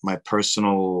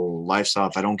personal lifestyle,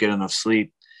 if I don't get enough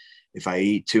sleep, if I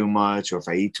eat too much or if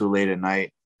I eat too late at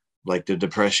night, like the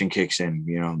depression kicks in.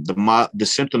 The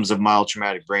symptoms of mild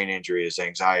traumatic brain injury is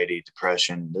anxiety,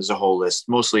 depression. There's a whole list,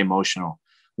 mostly emotional.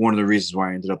 One of the reasons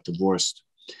why I ended up divorced.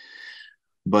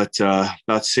 But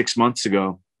about 6 months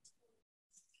ago,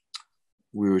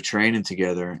 we were training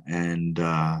together, and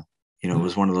it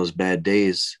was one of those bad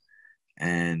days.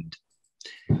 And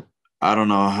I don't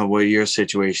know what your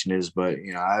situation is, but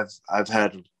I've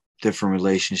had different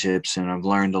relationships, and I've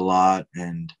learned a lot.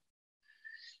 And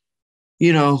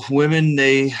women,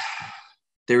 they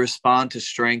respond to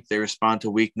strength, they respond to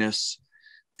weakness,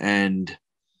 and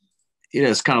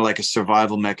it's kind of like a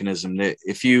survival mechanism. That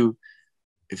if you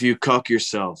cuck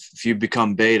yourself, if you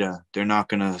become beta, they're not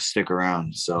gonna stick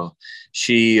around. So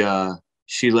she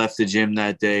left the gym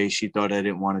that day. She thought I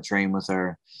didn't want to train with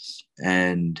her,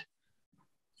 and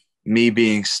me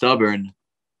being stubborn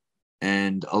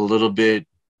and a little bit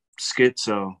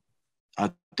schizo,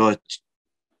 I thought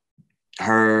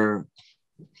her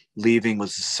leaving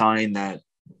was a sign that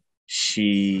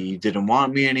she didn't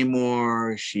want me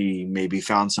anymore. She maybe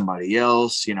found somebody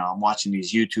else. I'm watching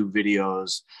these YouTube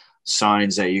videos,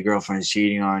 signs that your girlfriend is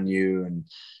cheating on you. And,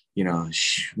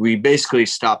 we basically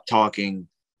stopped talking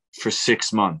for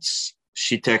 6 months.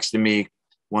 She texted me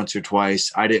once or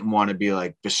twice. I didn't want to be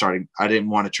I didn't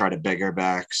want to try to beg her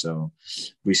back. So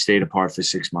we stayed apart for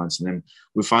 6 months, and then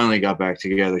we finally got back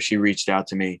together. She reached out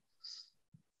to me,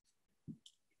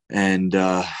 and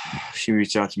she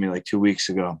reached out to me like 2 weeks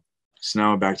ago. So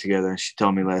now we're back together. And she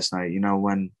told me last night,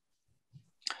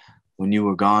 when you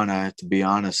were gone, I have to be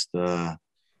honest,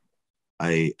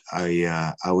 I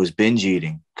was binge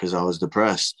eating because I was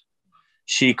depressed.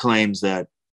 She claims that,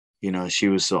 she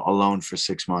was alone for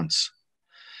 6 months,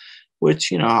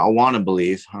 which, I want to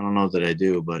believe. I don't know that I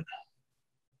do, but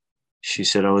she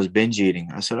said I was binge eating.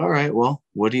 I said, all right, well,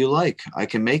 what do you like? I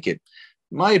can make it.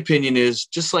 my opinion is,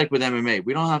 just like with MMA,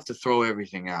 we don't have to throw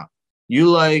everything out. You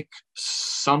like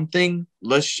something,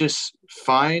 let's just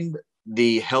find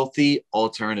the healthy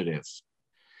alternative.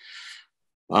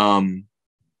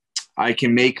 I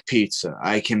can make pizza.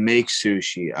 I can make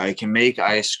sushi. I can make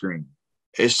ice cream.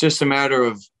 It's just a matter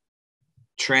of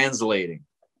translating.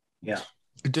 Yeah.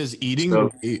 Does eating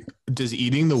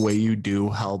the way you do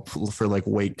help for like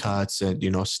weight cuts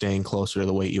and, staying closer to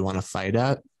the weight you want to fight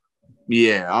at?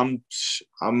 Yeah,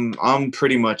 I'm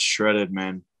pretty much shredded,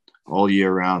 man, all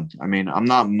year round. I mean, I'm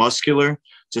not muscular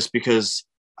just because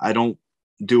I don't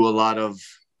do a lot of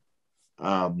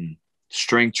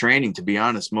strength training, to be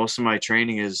honest. Most of my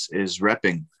training is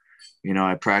repping.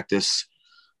 I practice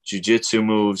jiu-jitsu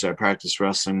moves, I practice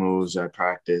wrestling moves, I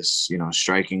practice,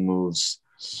 striking moves.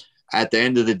 At the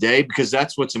end of the day, because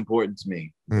that's what's important to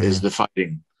me, is the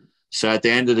fighting. So at the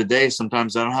end of the day,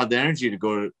 sometimes I don't have the energy to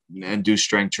go and do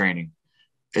strength training.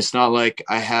 It's not like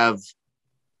I have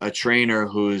a trainer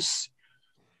who's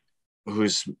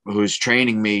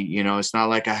training me. It's not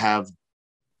like I have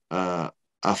a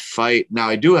fight. Now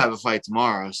I do have a fight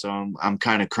tomorrow, so I'm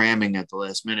kind of cramming at the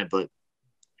last minute, but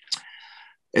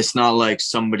it's not like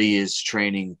somebody is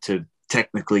training to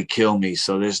technically kill me.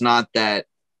 So there's not that,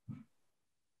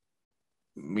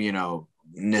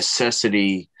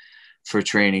 necessity for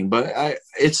training, but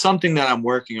it's something that I'm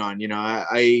working on.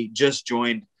 I just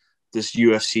joined this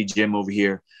UFC gym over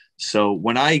here. So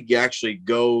when I actually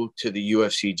go to the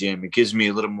UFC gym, it gives me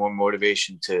a little more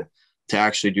motivation to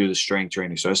actually do the strength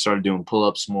training. So I started doing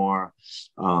pull-ups more,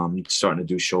 starting to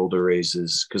do shoulder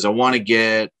raises, because I want to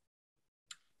get,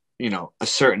 a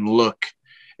certain look.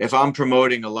 If I'm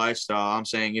promoting a lifestyle, I'm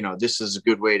saying, this is a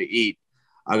good way to eat.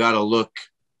 I got to look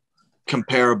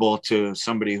comparable to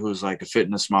somebody who's like a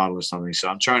fitness model or something. So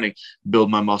I'm trying to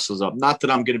build my muscles up. Not that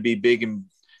I'm going to be big,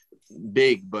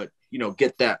 but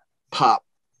get that pop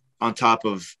on top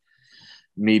of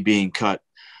me being cut.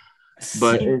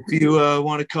 But if you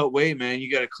want to cut weight, man,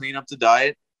 you got to clean up the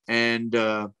diet. And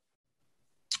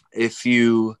if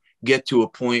you get to a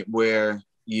point where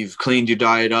you've cleaned your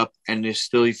diet up and you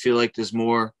feel like there's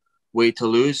more weight to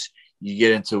lose, you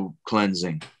get into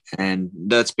cleansing. And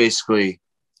that's basically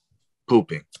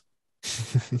pooping.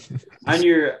 On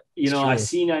your, I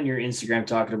seen on your Instagram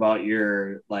talking about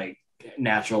your like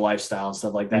natural lifestyle and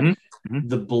stuff like that. Mm-hmm.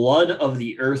 The blood of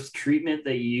the earth treatment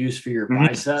that you use for your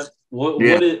bicep.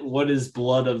 What is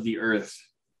blood of the earth?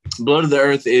 Blood of the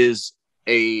earth is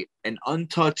an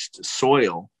untouched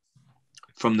soil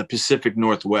from the Pacific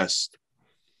Northwest.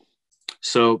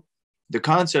 So the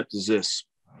concept is this,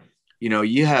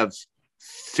 you have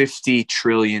 50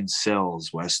 trillion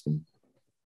cells, Weston.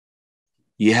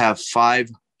 You have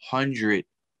 500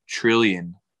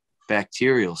 trillion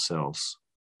bacterial cells.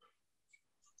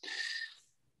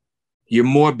 You're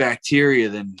more bacteria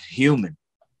than human.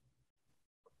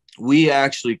 We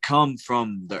actually come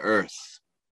from the earth.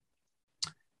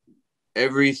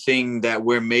 Everything that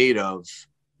we're made of,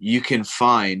 you can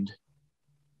find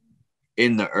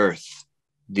in the earth.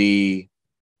 The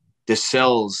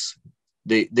cells,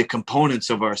 the components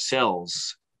of our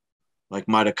cells, like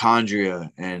mitochondria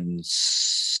and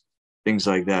things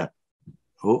like that.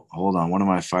 Oh, hold on. One of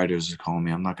my fighters is calling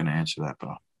me. I'm not going to answer that, but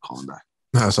I'll call him back.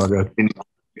 No, that's all good.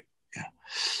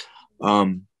 Yeah.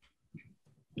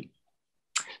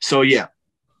 So yeah,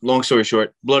 long story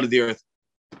short, blood of the earth,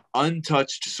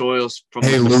 untouched soils from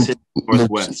the Pacific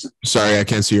Northwest. Sorry, I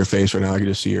can't see your face right now. I can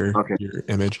just see your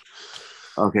image.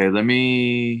 Okay, I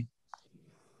don't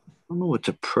know what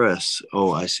to press.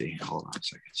 Oh, I see. Hold on a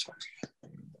second. Sorry.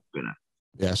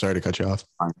 Yeah, sorry to cut you off.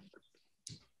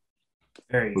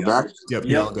 There you We're go. back? Yep,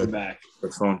 you're all good. Back. The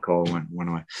phone call went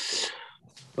away.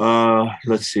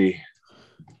 Let's see.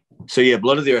 So yeah,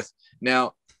 blood of the earth.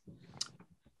 Now,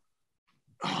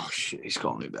 oh shit, he's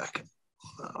calling me back.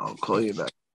 I'll call you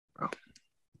back. Oh.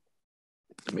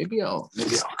 Maybe I'll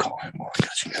call him more.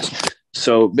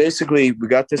 So basically, we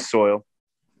got this soil.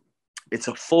 It's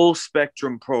a full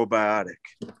spectrum probiotic.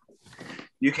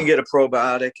 You can get a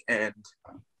probiotic and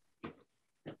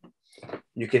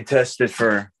you can test it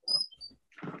for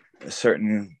a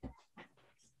certain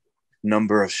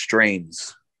number of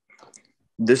strains.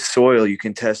 This soil, you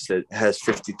can test it, has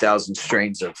 50,000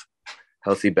 strains of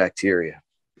healthy bacteria.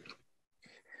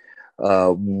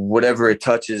 Whatever it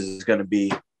touches is going to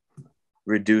be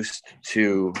reduced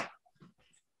to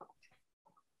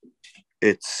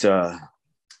its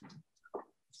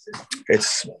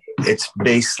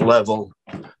base level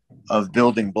of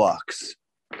building blocks.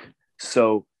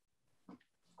 So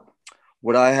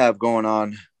what I have going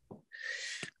on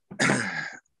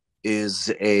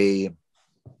is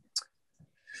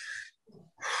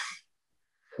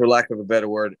for lack of a better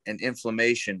word, an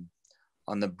inflammation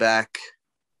on the back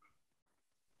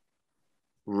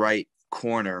right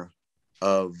corner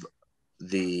of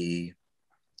the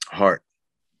heart.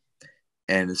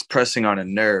 And it's pressing on a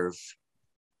nerve,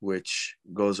 which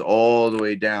goes all the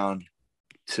way down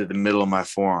to the middle of my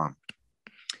forearm.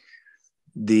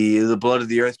 The blood of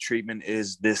the earth treatment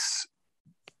is this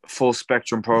full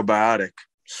spectrum probiotic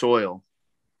soil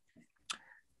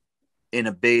in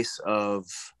a base of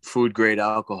food grade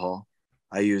alcohol.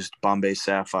 I used Bombay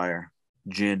Sapphire,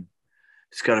 gin.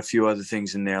 It's got a few other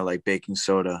things in there like baking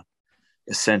soda,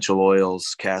 essential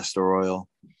oils, castor oil,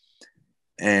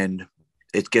 and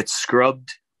it gets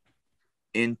scrubbed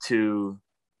into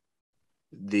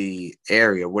the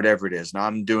area, whatever it is. Now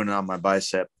I'm doing it on my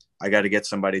bicep. I got to get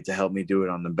somebody to help me do it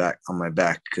on my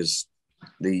back, because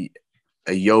I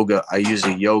use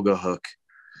a yoga hook,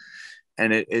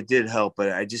 and it did help,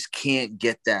 but I just can't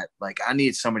get that. Like, I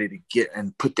need somebody to get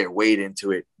and put their weight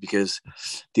into it, because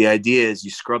the idea is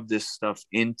you scrub this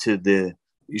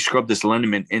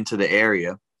liniment into the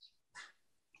area,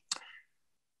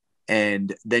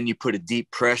 and then you put a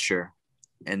deep pressure,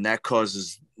 and that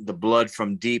causes the blood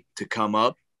from deep to come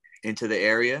up into the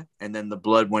area. And then the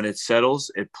blood, when it settles,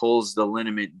 it pulls the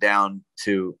liniment down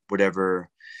to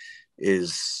whatever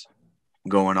is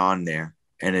going on there,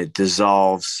 and it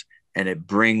dissolves, and it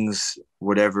brings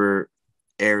whatever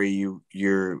area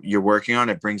you're working on,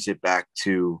 it brings it back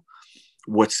to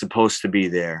what's supposed to be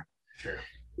there. Sure.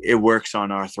 It works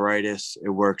on arthritis. It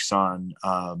works on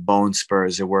bone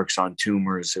spurs. It works on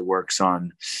tumors. It works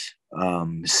on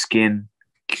skin.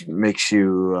 Makes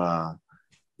you,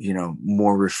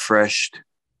 more refreshed.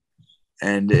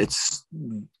 And it's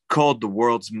called the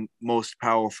world's most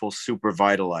powerful super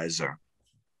vitalizer.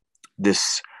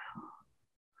 This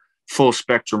full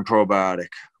spectrum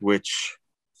probiotic, which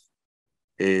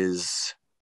is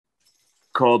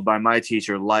called by my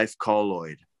teacher life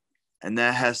colloid. And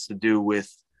that has to do with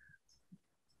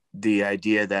the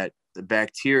idea that the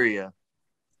bacteria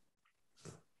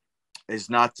is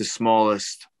not the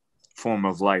smallest form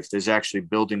of life. There's actually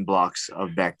building blocks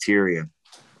of bacteria,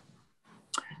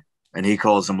 and he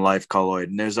calls them life colloid.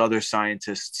 And there's other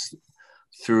scientists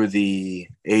through the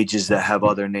ages that have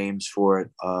other names for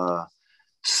it.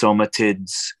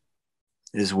 Somatids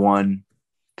is one.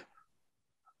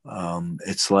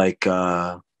 It's like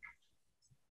how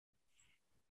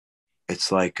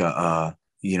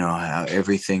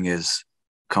everything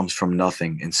comes from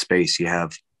nothing in space. You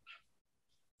have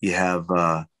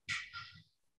the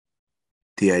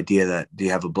idea that you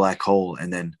have a black hole,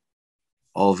 and then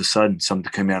all of a sudden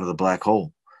something coming out of the black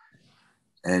hole.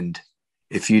 And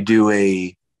if you do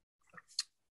an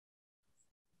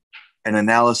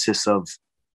analysis of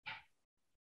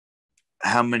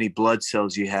how many blood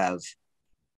cells you have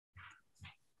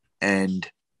and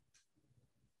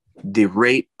the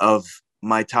rate of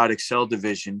mitotic cell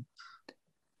division,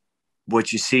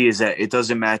 what you see is that it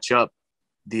doesn't match up.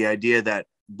 The idea that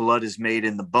blood is made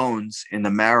in the bones, in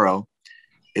the marrow,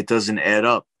 it doesn't add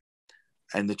up.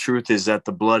 And the truth is that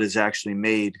the blood is actually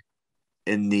made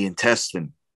in the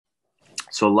intestine.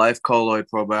 So life colloid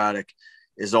probiotic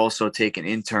is also taken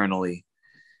internally,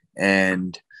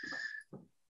 and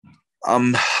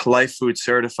I'm life food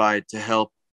certified to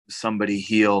help somebody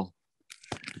heal,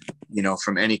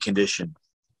 from any condition.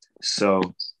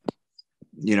 So,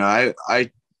 I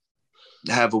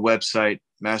have a website,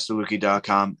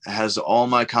 masterluki.com. It has all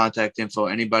my contact info.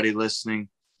 Anybody listening,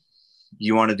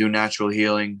 you want to do natural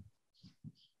healing,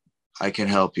 I can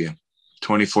help you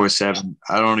 24/7.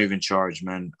 I don't even charge,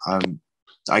 man.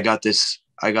 I got this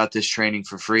training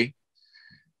for free,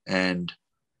 and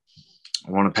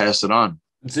I want to pass it on.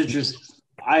 It's interesting.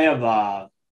 I have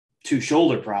two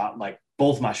shoulder like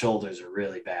both my shoulders are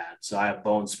really bad. So I have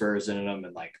bone spurs in them,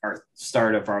 and like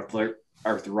start of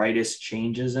arthritis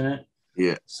changes in it.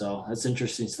 Yeah. So that's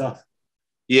interesting stuff.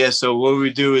 Yeah. So what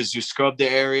we do is you scrub the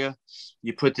area,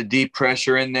 you put the deep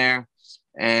pressure in there,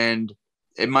 and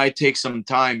it might take some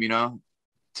time,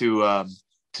 to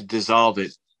dissolve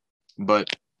it.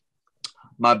 But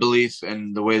my belief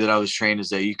and the way that I was trained is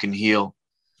that you can heal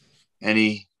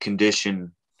any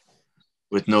condition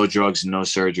with no drugs and no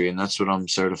surgery. And that's what I'm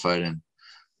certified in.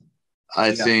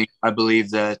 I believe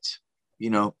that,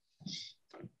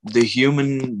 the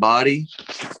human body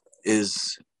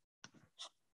is,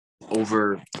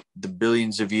 over the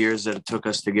billions of years that it took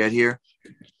us to get here,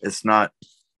 it's not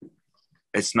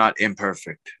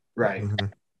imperfect. Right. Mm-hmm.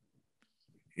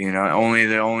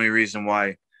 The only reason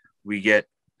why we get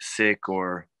sick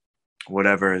or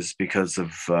whatever is because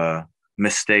of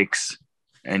mistakes,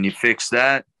 and you fix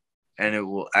that and it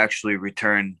will actually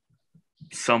return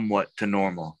somewhat to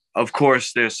normal. of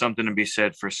course, there's something to be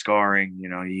said for scarring. You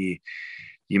know, you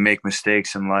make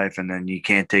mistakes in life and then you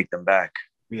can't take them back.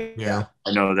 Yeah.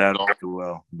 I know that all too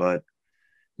well. But,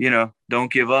 you know,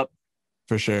 don't give up.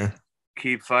 For sure.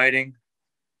 Keep fighting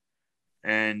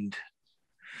and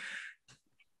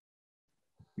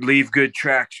leave good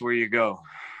tracks where you go.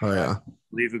 Oh, yeah.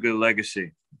 Leave a good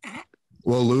legacy.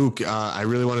 Well, Luke, I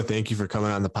really want to thank you for coming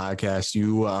on the podcast.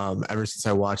 You, ever since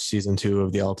I watched season 2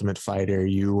 of The Ultimate Fighter,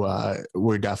 you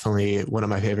were definitely one of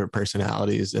my favorite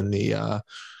personalities in the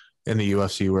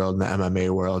UFC world, in the MMA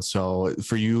world. So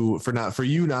for you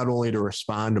not only to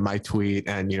respond to my tweet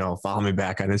and, you know, follow me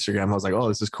back on Instagram, I was like, oh,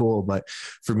 this is cool. But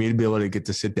for me to be able to get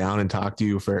to sit down and talk to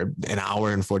you for an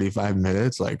hour and 45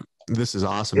 minutes, like, this is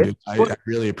awesome, dude. I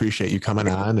really appreciate you coming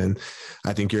on. And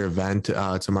I think your event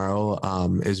tomorrow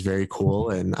is very cool.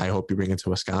 And I hope you bring it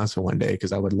to Wisconsin one day,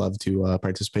 because I would love to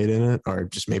participate in it, or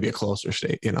just maybe a closer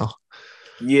state, you know?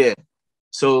 Yeah.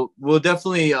 So we'll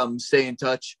definitely stay in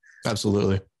touch.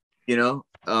 Absolutely. You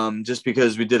know, just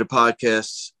because we did a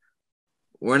podcast,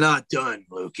 we're not done,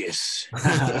 Lucas.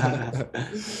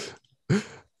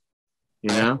 You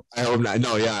know, I hope not.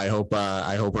 No, yeah, I hope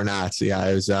we're not. Yeah,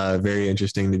 it was very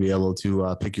interesting to be able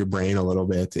to pick your brain a little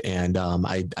bit, and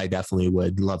I definitely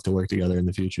would love to work together in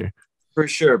the future. For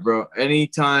sure, bro.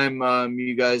 Anytime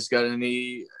you guys got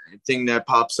anything that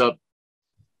pops up,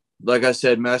 like I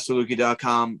said,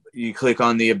 masterluki.com. You click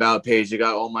on the about page. You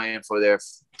got all my info there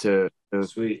to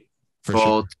Sweet. For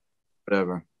sure.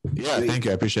 Whatever. Yeah, thank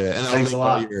you. I appreciate it. And I'll link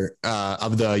all your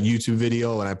of the YouTube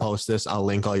video when I post this. I'll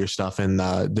link all your stuff in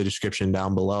the description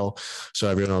down below, so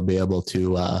everyone will be able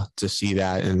to see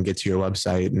that and get to your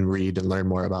website and read and learn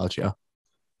more about you.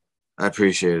 I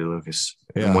appreciate it, Lucas.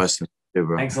 Yeah. And Weston too,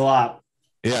 bro. Thanks a lot.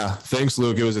 Yeah, thanks,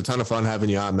 Luke. It was a ton of fun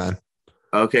having you on, man.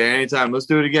 Okay, anytime. Let's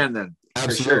do it again then.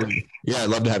 Absolutely. Sure. Yeah, I'd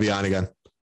love to have you on again.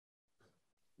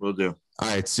 Will do. All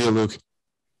right. See you, Luke.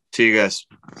 See you guys.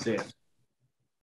 See ya.